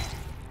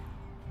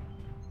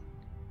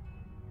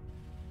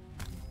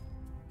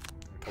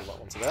pull that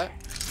one to there.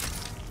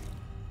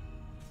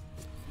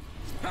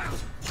 And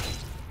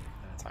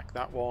attack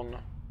that one.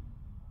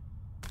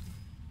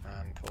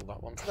 And pull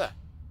that one to there.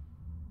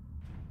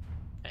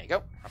 There you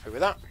go. Happy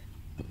with that.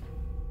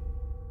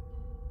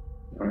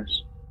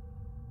 Nice.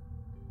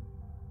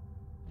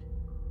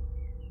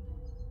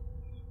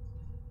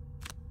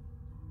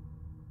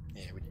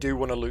 Yeah, we do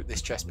want to loot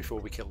this chest before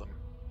we kill them.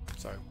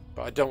 So,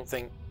 but I don't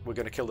think we're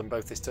going to kill them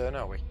both this turn,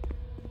 are we?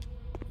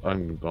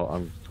 I'm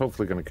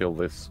hopefully going to kill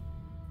the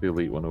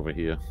elite one over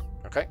here.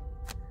 Okay.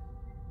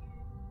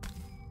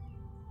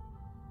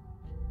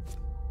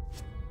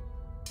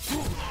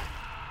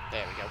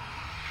 There we go.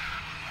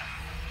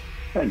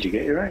 And you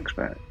get your axe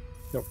back.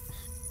 Yep.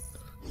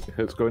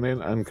 It's going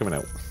in and coming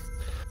out.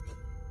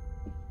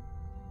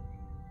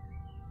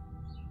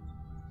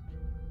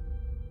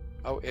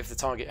 Oh, if the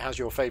target has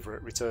your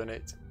favourite, return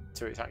it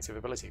to its active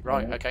ability.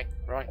 Right, okay,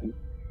 right.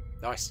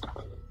 Nice.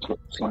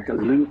 It's like a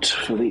loot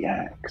for the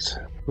axe.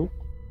 Ooh.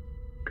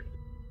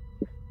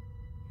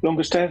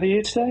 Longest day of the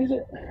year today, is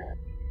it?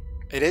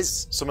 It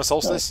is. Summer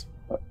solstice.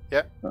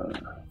 Yep.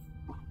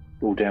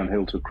 All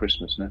downhill to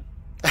Christmas now.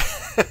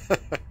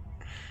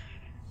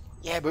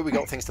 Yeah, but we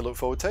got things to look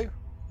forward to.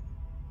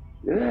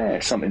 Yeah,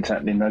 something's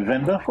happening in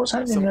November. What's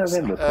happening in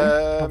November?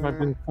 Have I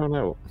been thrown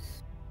out?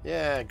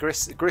 Yeah,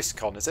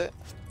 GrisCon, is it?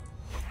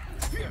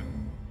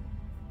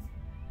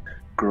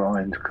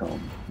 GrindCon.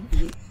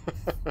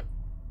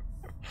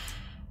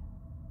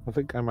 I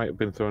think I might have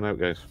been thrown out,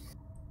 guys.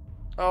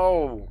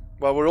 Oh,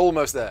 well, we're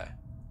almost there.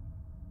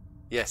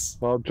 Yes.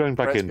 Well, I'll join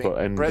back in,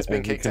 but Brett's been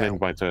you kicked can out.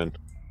 end my turn.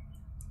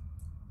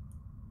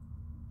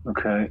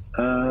 Okay.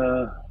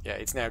 Yeah,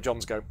 it's now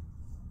John's go.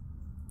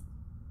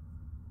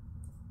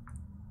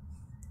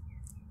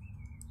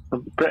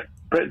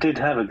 Brett did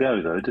have a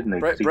go though, didn't he?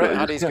 Brett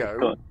had his go,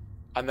 got-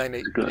 and then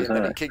it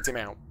kicked him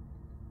out.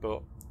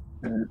 But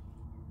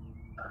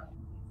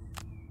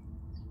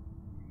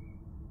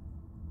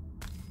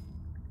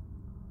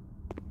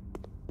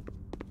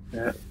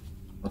yeah,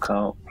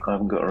 I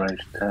haven't got a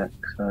ranged attack,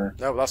 so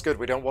no, that's good.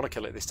 We don't want to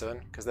kill it this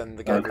turn because then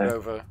the game Okay. is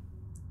over.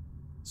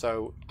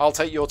 So I'll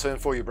take your turn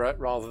for you, Brett,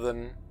 rather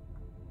than.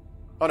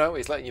 Oh no,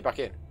 he's letting you back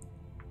in.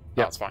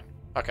 Yeah. That's fine.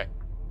 Okay.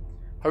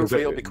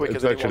 Hopefully it'll be quicker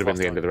than That it should was have been last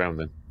the end time. of the round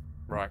then.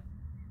 Right.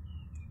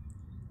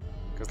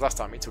 Because last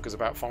time it took us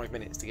about 5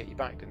 minutes to get you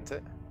back, didn't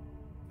it?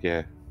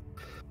 Yeah.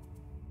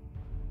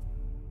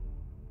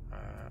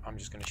 I'm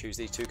just going to choose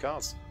these two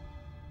cards.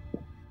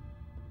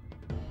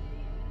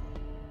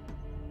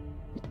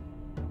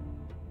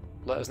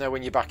 Let us know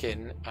when you're back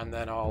in, and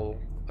then I'll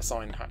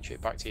assign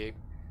Hatchet back to you.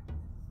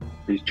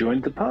 he's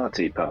joined the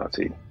party.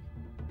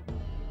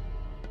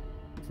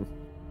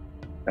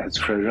 That's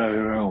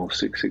Ferrero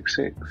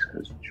 666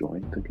 has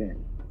joined the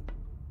game.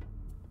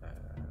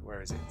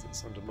 Where is it?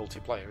 It's under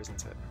multiplayer,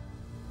 isn't it?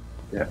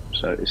 Yeah,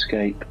 so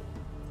escape.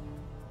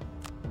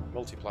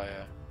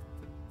 Multiplayer.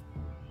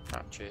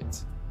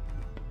 Hatchet.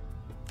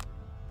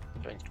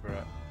 Change to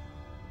Brett.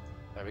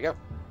 There we go.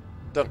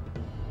 Done.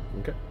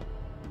 Okay.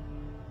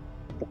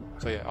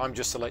 So yeah, I'm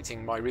just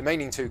selecting my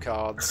remaining two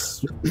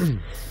cards,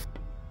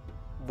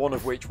 one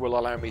of which will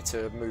allow me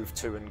to move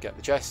to and get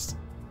the chest.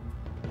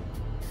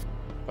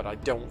 But I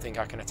don't think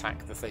I can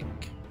attack the thing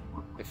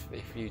if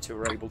you two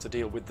are able to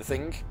deal with the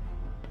thing.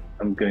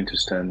 I'm going to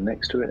stand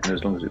next to it, and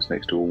as long as it's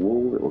next to a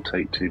wall, it will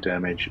take 2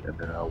 damage, and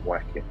then I'll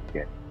whack it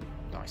again.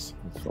 Nice.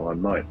 So I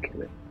might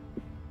kill it.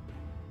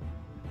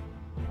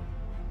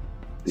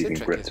 It's Leaving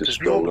Brett interesting to because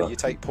stroll normally up. you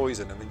take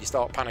poison and then you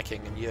start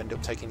panicking and you end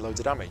up taking loads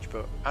of damage,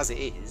 but as it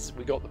is,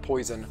 we got the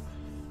poison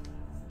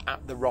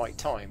at the right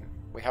time.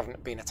 We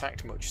haven't been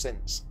attacked much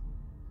since.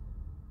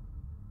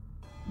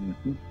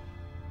 Mm-hmm.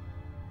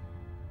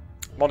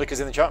 Monica's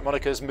in the chat.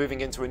 Monica's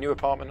moving into a new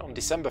apartment on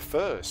December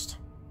 1st.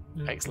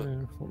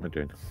 Excellent. What am I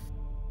doing?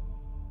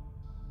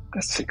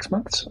 That's 6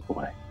 months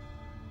away.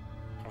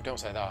 Oh, don't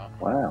say that.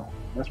 Wow,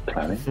 that's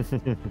planning.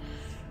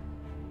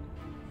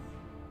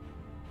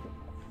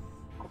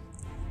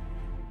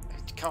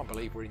 I can't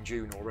believe we're in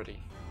June already.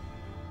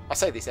 I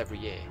say this every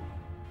year.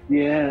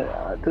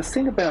 Yeah, the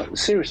thing about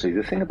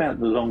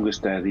the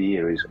longest day of the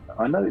year is,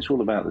 I know it's all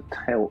about the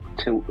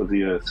tilt of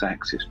the Earth's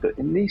axis, but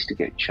it needs to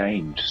get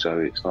changed so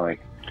it's like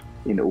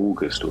in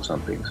August or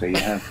something. So you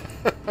have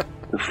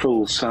the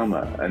full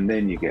summer and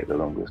then you get the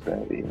longest day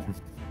of the year.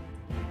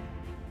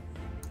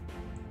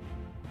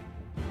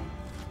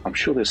 I'm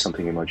sure there's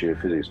something in my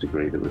geophysics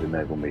degree that would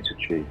enable me to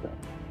achieve that.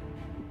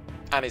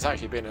 And it's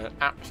actually been an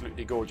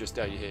absolutely gorgeous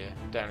day here,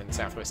 down in the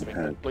southwest of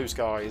England. Blue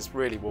skies,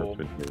 really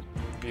warm,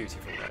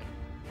 beautiful day.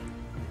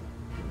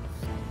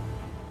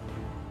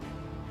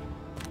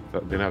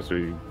 It's been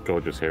absolutely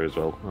gorgeous here as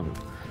well.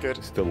 Good.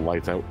 It's still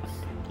light out.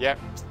 Yeah,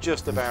 it's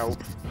just about.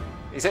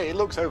 It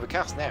looks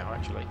overcast now,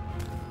 actually.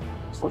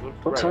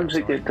 What time does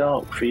it get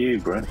dark for you,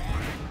 Brent?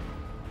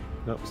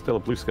 No, still a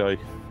blue sky.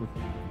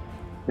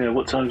 Yeah,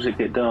 what time does it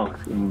get dark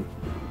in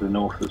the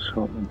north of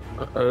Scotland?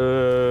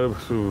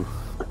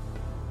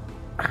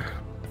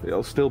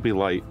 It'll still be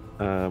light.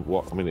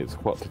 What? I mean, it's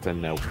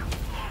 10:15 now.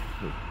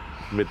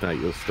 Midnight.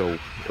 It'll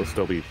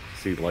still be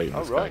see light in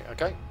the sky. Right,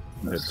 okay.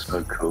 That's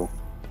so cool.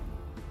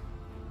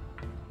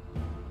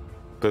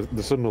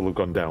 The sun will have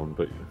gone down,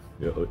 but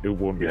it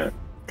won't be Yeah.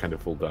 kind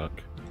of full dark.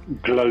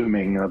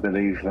 Gloaming, I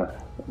believe,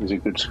 is a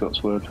good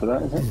Scots word for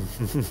that,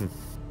 isn't it?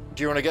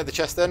 Do you want to get the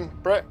chest then,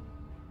 Brett?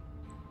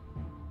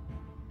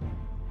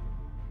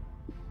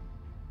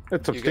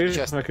 It's up You to get you. the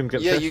chest. I can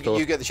get Yeah, the chest.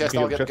 you get the chest. You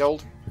I'll get the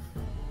gold.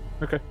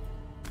 Okay.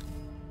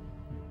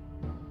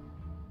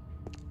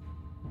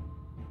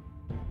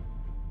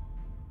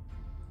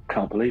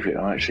 Can't believe it.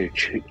 I actually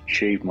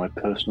achieved my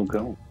personal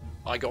goal.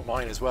 I got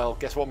mine as well.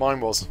 Guess what mine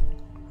was?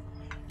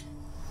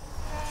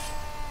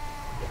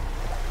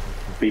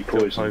 Be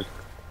poisoned.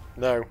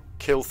 No,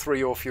 kill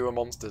 3 or fewer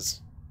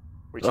monsters.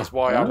 Which is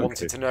why I okay.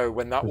 wanted to know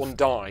when that one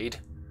died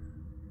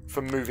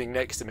from moving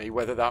next to me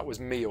whether that was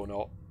me or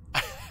not.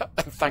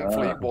 And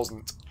thankfully it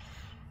wasn't.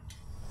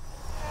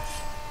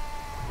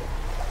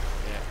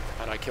 Yeah,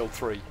 and I killed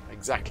 3.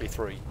 Exactly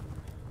 3.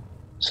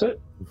 So,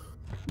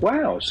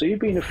 wow. So you've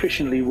been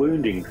efficiently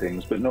wounding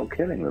things, but not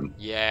killing them.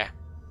 Yeah.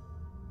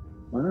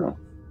 Wow.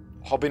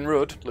 Hobbin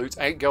Rudd loot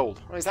 8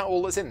 gold. Oh, is that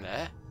all that's in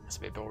there? That's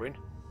a bit boring.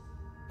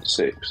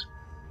 6.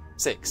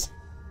 6.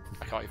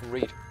 I can't even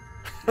read.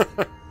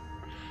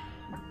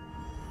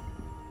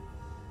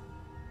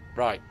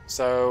 Right,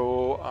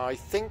 so I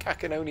think I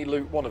can only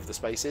loot one of the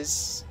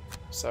spaces,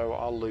 so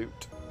I'll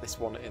loot this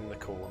one in the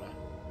corner,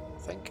 I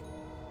think.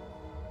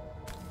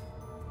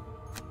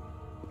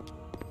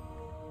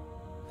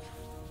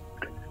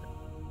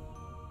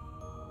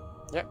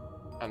 Yep,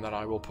 and then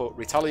I will put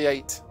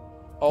retaliate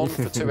on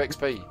for 2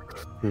 XP.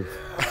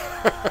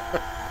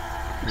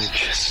 It's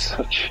just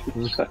such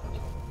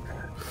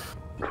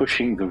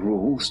pushing the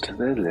rules to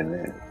their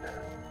limit.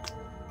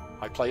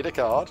 I played a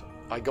card.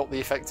 I got the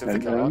effect of the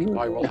card.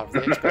 I will have the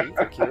XP.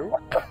 Thank you.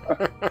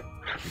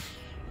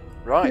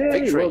 Right, Yay,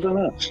 victory. well done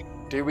us.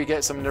 Do we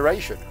get some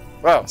narration?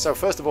 Well, so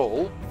first of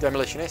all,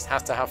 Demolitionist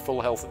has to have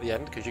full health at the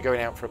end because you're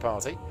going out for a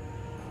party.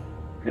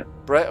 Yep.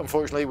 Brett,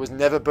 unfortunately, was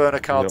never burn a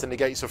card Yep. to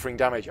negate suffering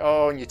damage.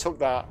 Oh, and you took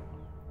that.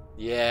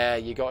 Yeah,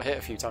 you got hit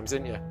a few times,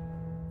 didn't you?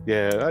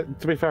 Yeah.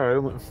 To be fair,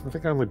 I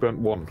think I only burnt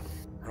 1.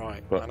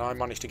 Right, But- and I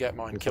managed to get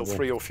mine. Kill Okay.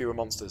 3 or fewer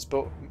monsters.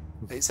 But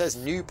it says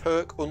new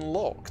perk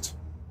unlocked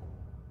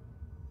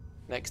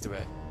next to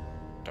it.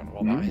 Don't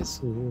know what that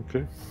is.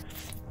 Okay.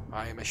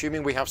 I am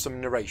assuming we have some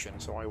narration,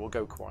 so I will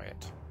go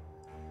quiet.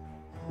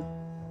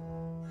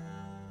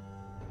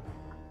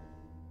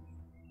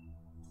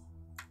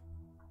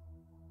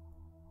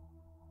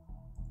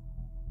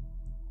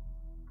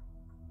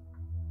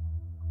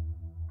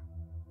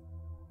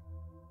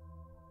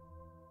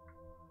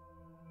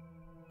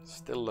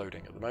 Still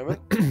loading at the moment.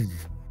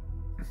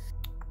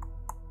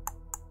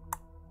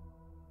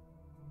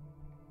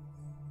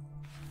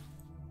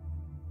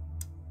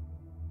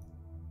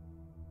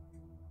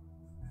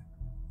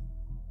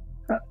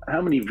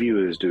 How many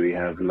viewers do we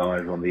have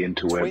live on the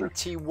interweb?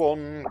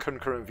 21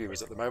 concurrent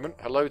viewers at the moment.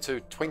 Hello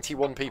to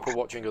 21 people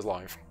watching us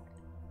live.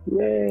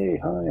 Yay,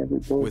 hi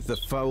everybody. With the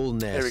foul we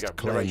nest go,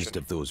 cleansed narration.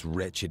 of those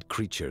wretched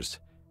creatures,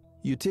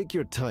 you take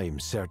your time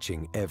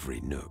searching every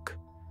nook.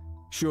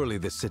 Surely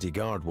the city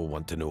guard will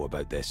want to know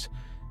about this.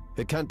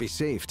 It can't be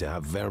safe to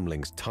have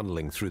vermlings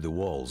tunneling through the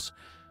walls.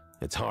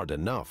 It's hard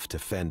enough to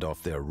fend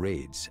off their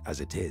raids as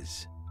it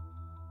is.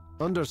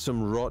 Under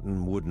some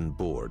rotten wooden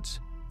boards,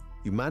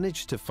 you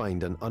manage to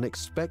find an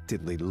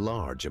unexpectedly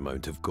large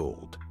amount of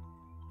gold.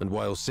 And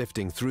while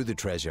sifting through the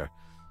treasure,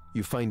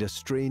 you find a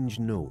strange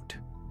note.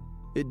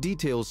 It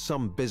details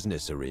some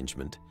business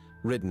arrangement,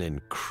 written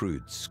in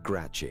crude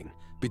scratching,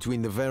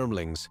 between the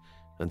vermlings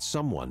and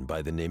someone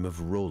by the name of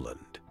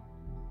Roland.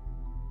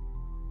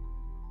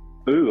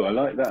 Ooh, I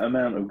like that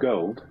amount of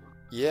gold.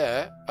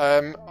 Yeah,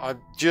 I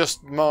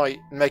just might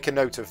make a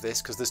note of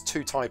this because there's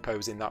 2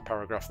 typos in that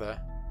paragraph there.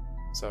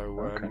 So,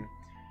 Okay.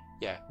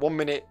 yeah, 1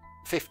 minute,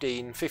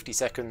 50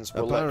 seconds.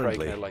 We'll let Craig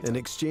Apparently, know later. in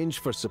exchange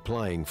for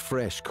supplying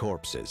fresh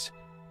corpses,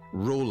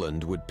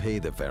 Roland would pay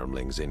the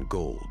vermlings in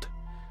gold.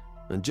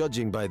 And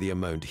judging by the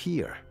amount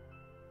here,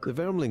 the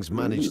vermlings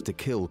managed to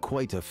kill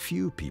quite a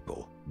few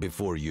people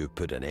before you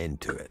put an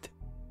end to it.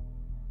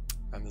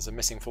 And there's a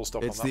missing full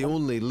stop It's on that the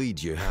one. only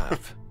lead you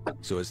have,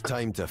 so it's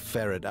time to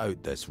ferret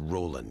out this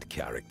Roland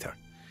character.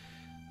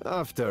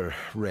 After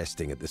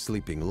resting at the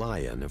Sleeping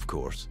Lion, of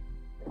course.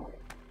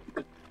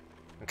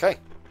 Okay.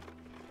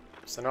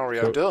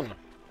 Scenario So- done.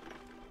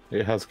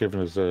 It has given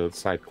us a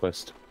side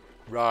quest.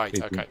 Right,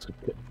 okay.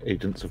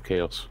 Agents of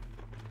Chaos.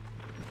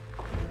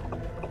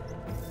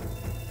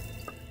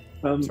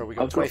 So we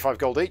got 25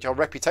 gold each. Our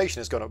reputation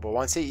has gone up, but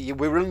I see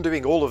we're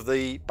undoing all of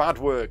the bad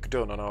work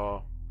done on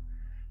our...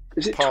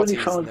 Is it party's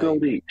 25 name.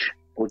 gold each?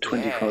 Or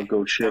 25 Yeah,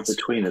 gold shared that's-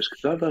 between us?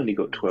 Because I've only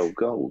got 12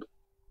 gold.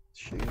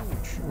 Huge.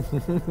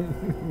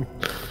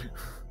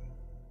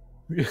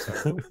 New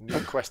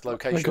quest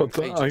location, got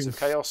that. Agents of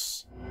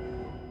Chaos.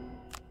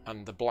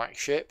 and the black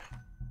ship.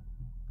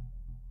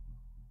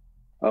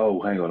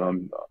 Oh, hang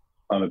on,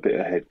 I'm a bit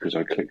ahead because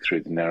I clicked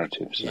through the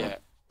narrative. So. Yeah.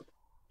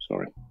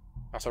 Sorry.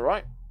 That's all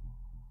right.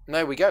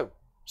 There we go.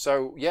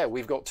 So, yeah,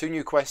 we've got 2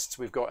 new quests.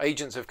 We've got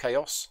Agents of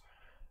Chaos,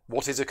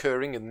 what is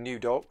occurring in the new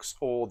docks,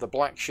 or the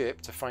black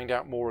ship to find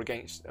out more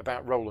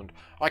about Roland.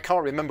 I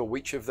can't remember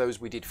which of those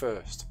we did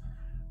first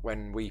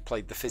when we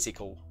played the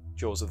physical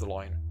Jaws of the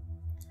Lion.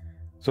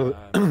 So,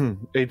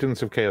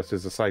 Agents of Chaos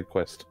is a side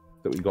quest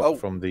that we got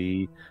from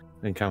the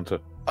encounter.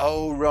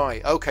 Oh,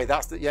 right. Okay,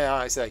 that's the... Yeah,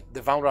 I say.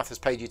 The Valrath has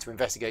paid you to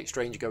investigate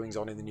strange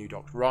goings-on in the new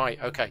docks.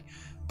 Right, okay.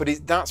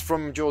 But that's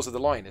from Jaws of the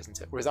Lion, isn't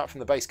it? Or is that from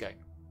the base game?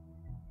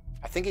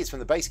 I think it's from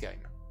the base game.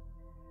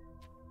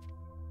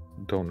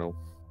 Don't know.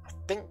 I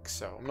think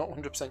so. I'm not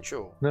 100%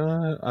 sure.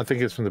 No, I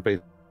think it's from the base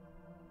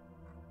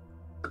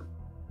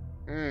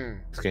Hmm.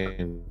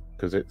 game,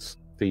 because it's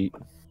the...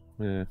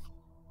 Yeah.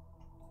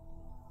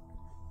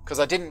 Because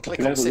I didn't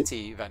click on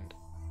City Event.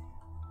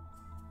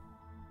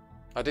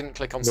 I didn't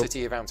click on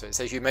City Encounter. It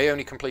says you may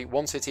only complete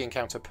 1 city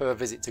encounter per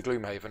visit to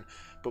Gloomhaven,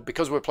 but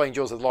because we're playing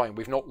Jaws of the Lion,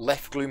 we've not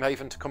left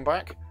Gloomhaven to come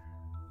back.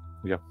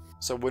 Yeah.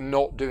 So we're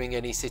not doing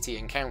any city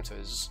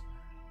encounters,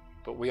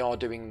 but we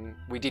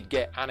did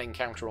get an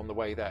encounter on the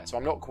way there. So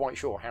I'm not quite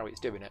sure how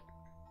it's doing it.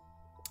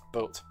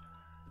 But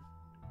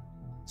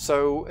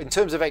so in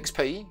terms of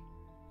XP,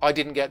 I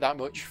didn't get that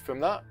much from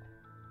that.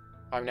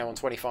 I'm now on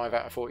 25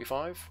 out of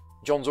 45.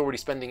 John's already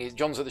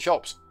John's at the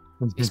shops.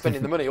 He's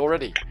spending the money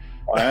already.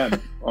 I am.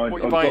 I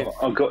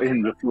got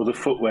in before the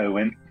footwear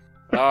went.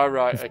 Ah,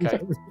 right, okay.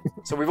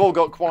 So we've all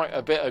got quite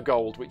a bit of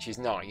gold, which is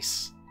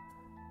nice.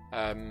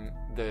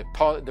 The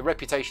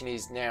reputation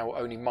is now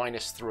only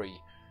 -3,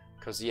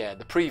 because yeah,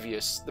 the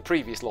previous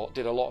lot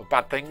did a lot of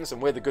bad things, and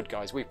we're the good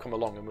guys. We've come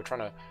along and we're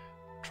trying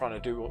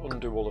to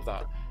undo all of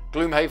that.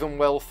 Gloomhaven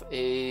wealth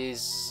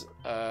is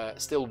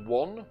still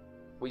 1,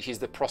 which is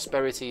the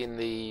prosperity in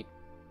the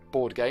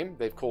board game.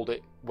 They've called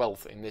it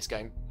wealth in this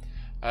game.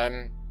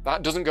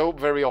 That doesn't go up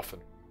very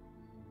often,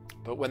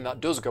 but when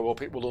that does go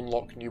up, it will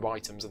unlock new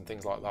items and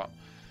things like that.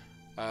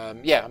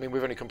 Yeah, I mean,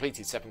 we've only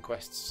completed 7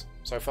 quests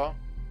so far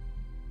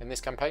in this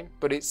campaign,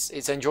 but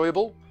it's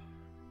enjoyable.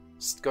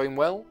 It's going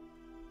well.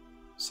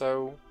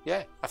 So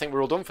yeah, I think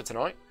we're all done for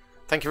tonight.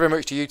 Thank you very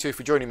much to you two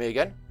for joining me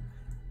again.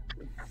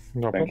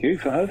 Thank you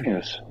for having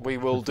us. We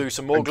will do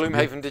some more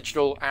Gloomhaven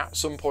Digital at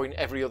some point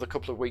every other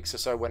couple of weeks or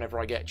so whenever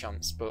I get a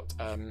chance. But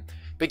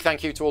big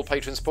thank you to all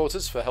Patreon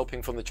supporters for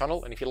helping fund the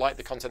channel. And if you like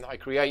the content that I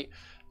create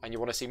and you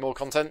want to see more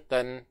content,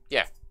 then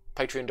yeah,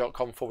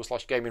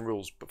 patreon.com/gaming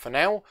rules. But for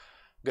now,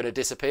 I'm going to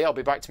disappear. I'll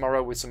be back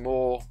tomorrow with some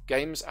more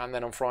games and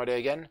then on Friday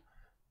again.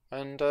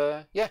 And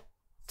yeah,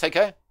 take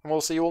care and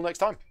we'll see you all next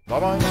time. Bye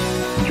bye.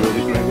 Enjoy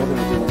the great weather,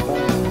 everyone.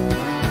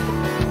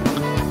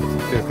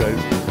 Bye. Cheers,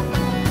 guys.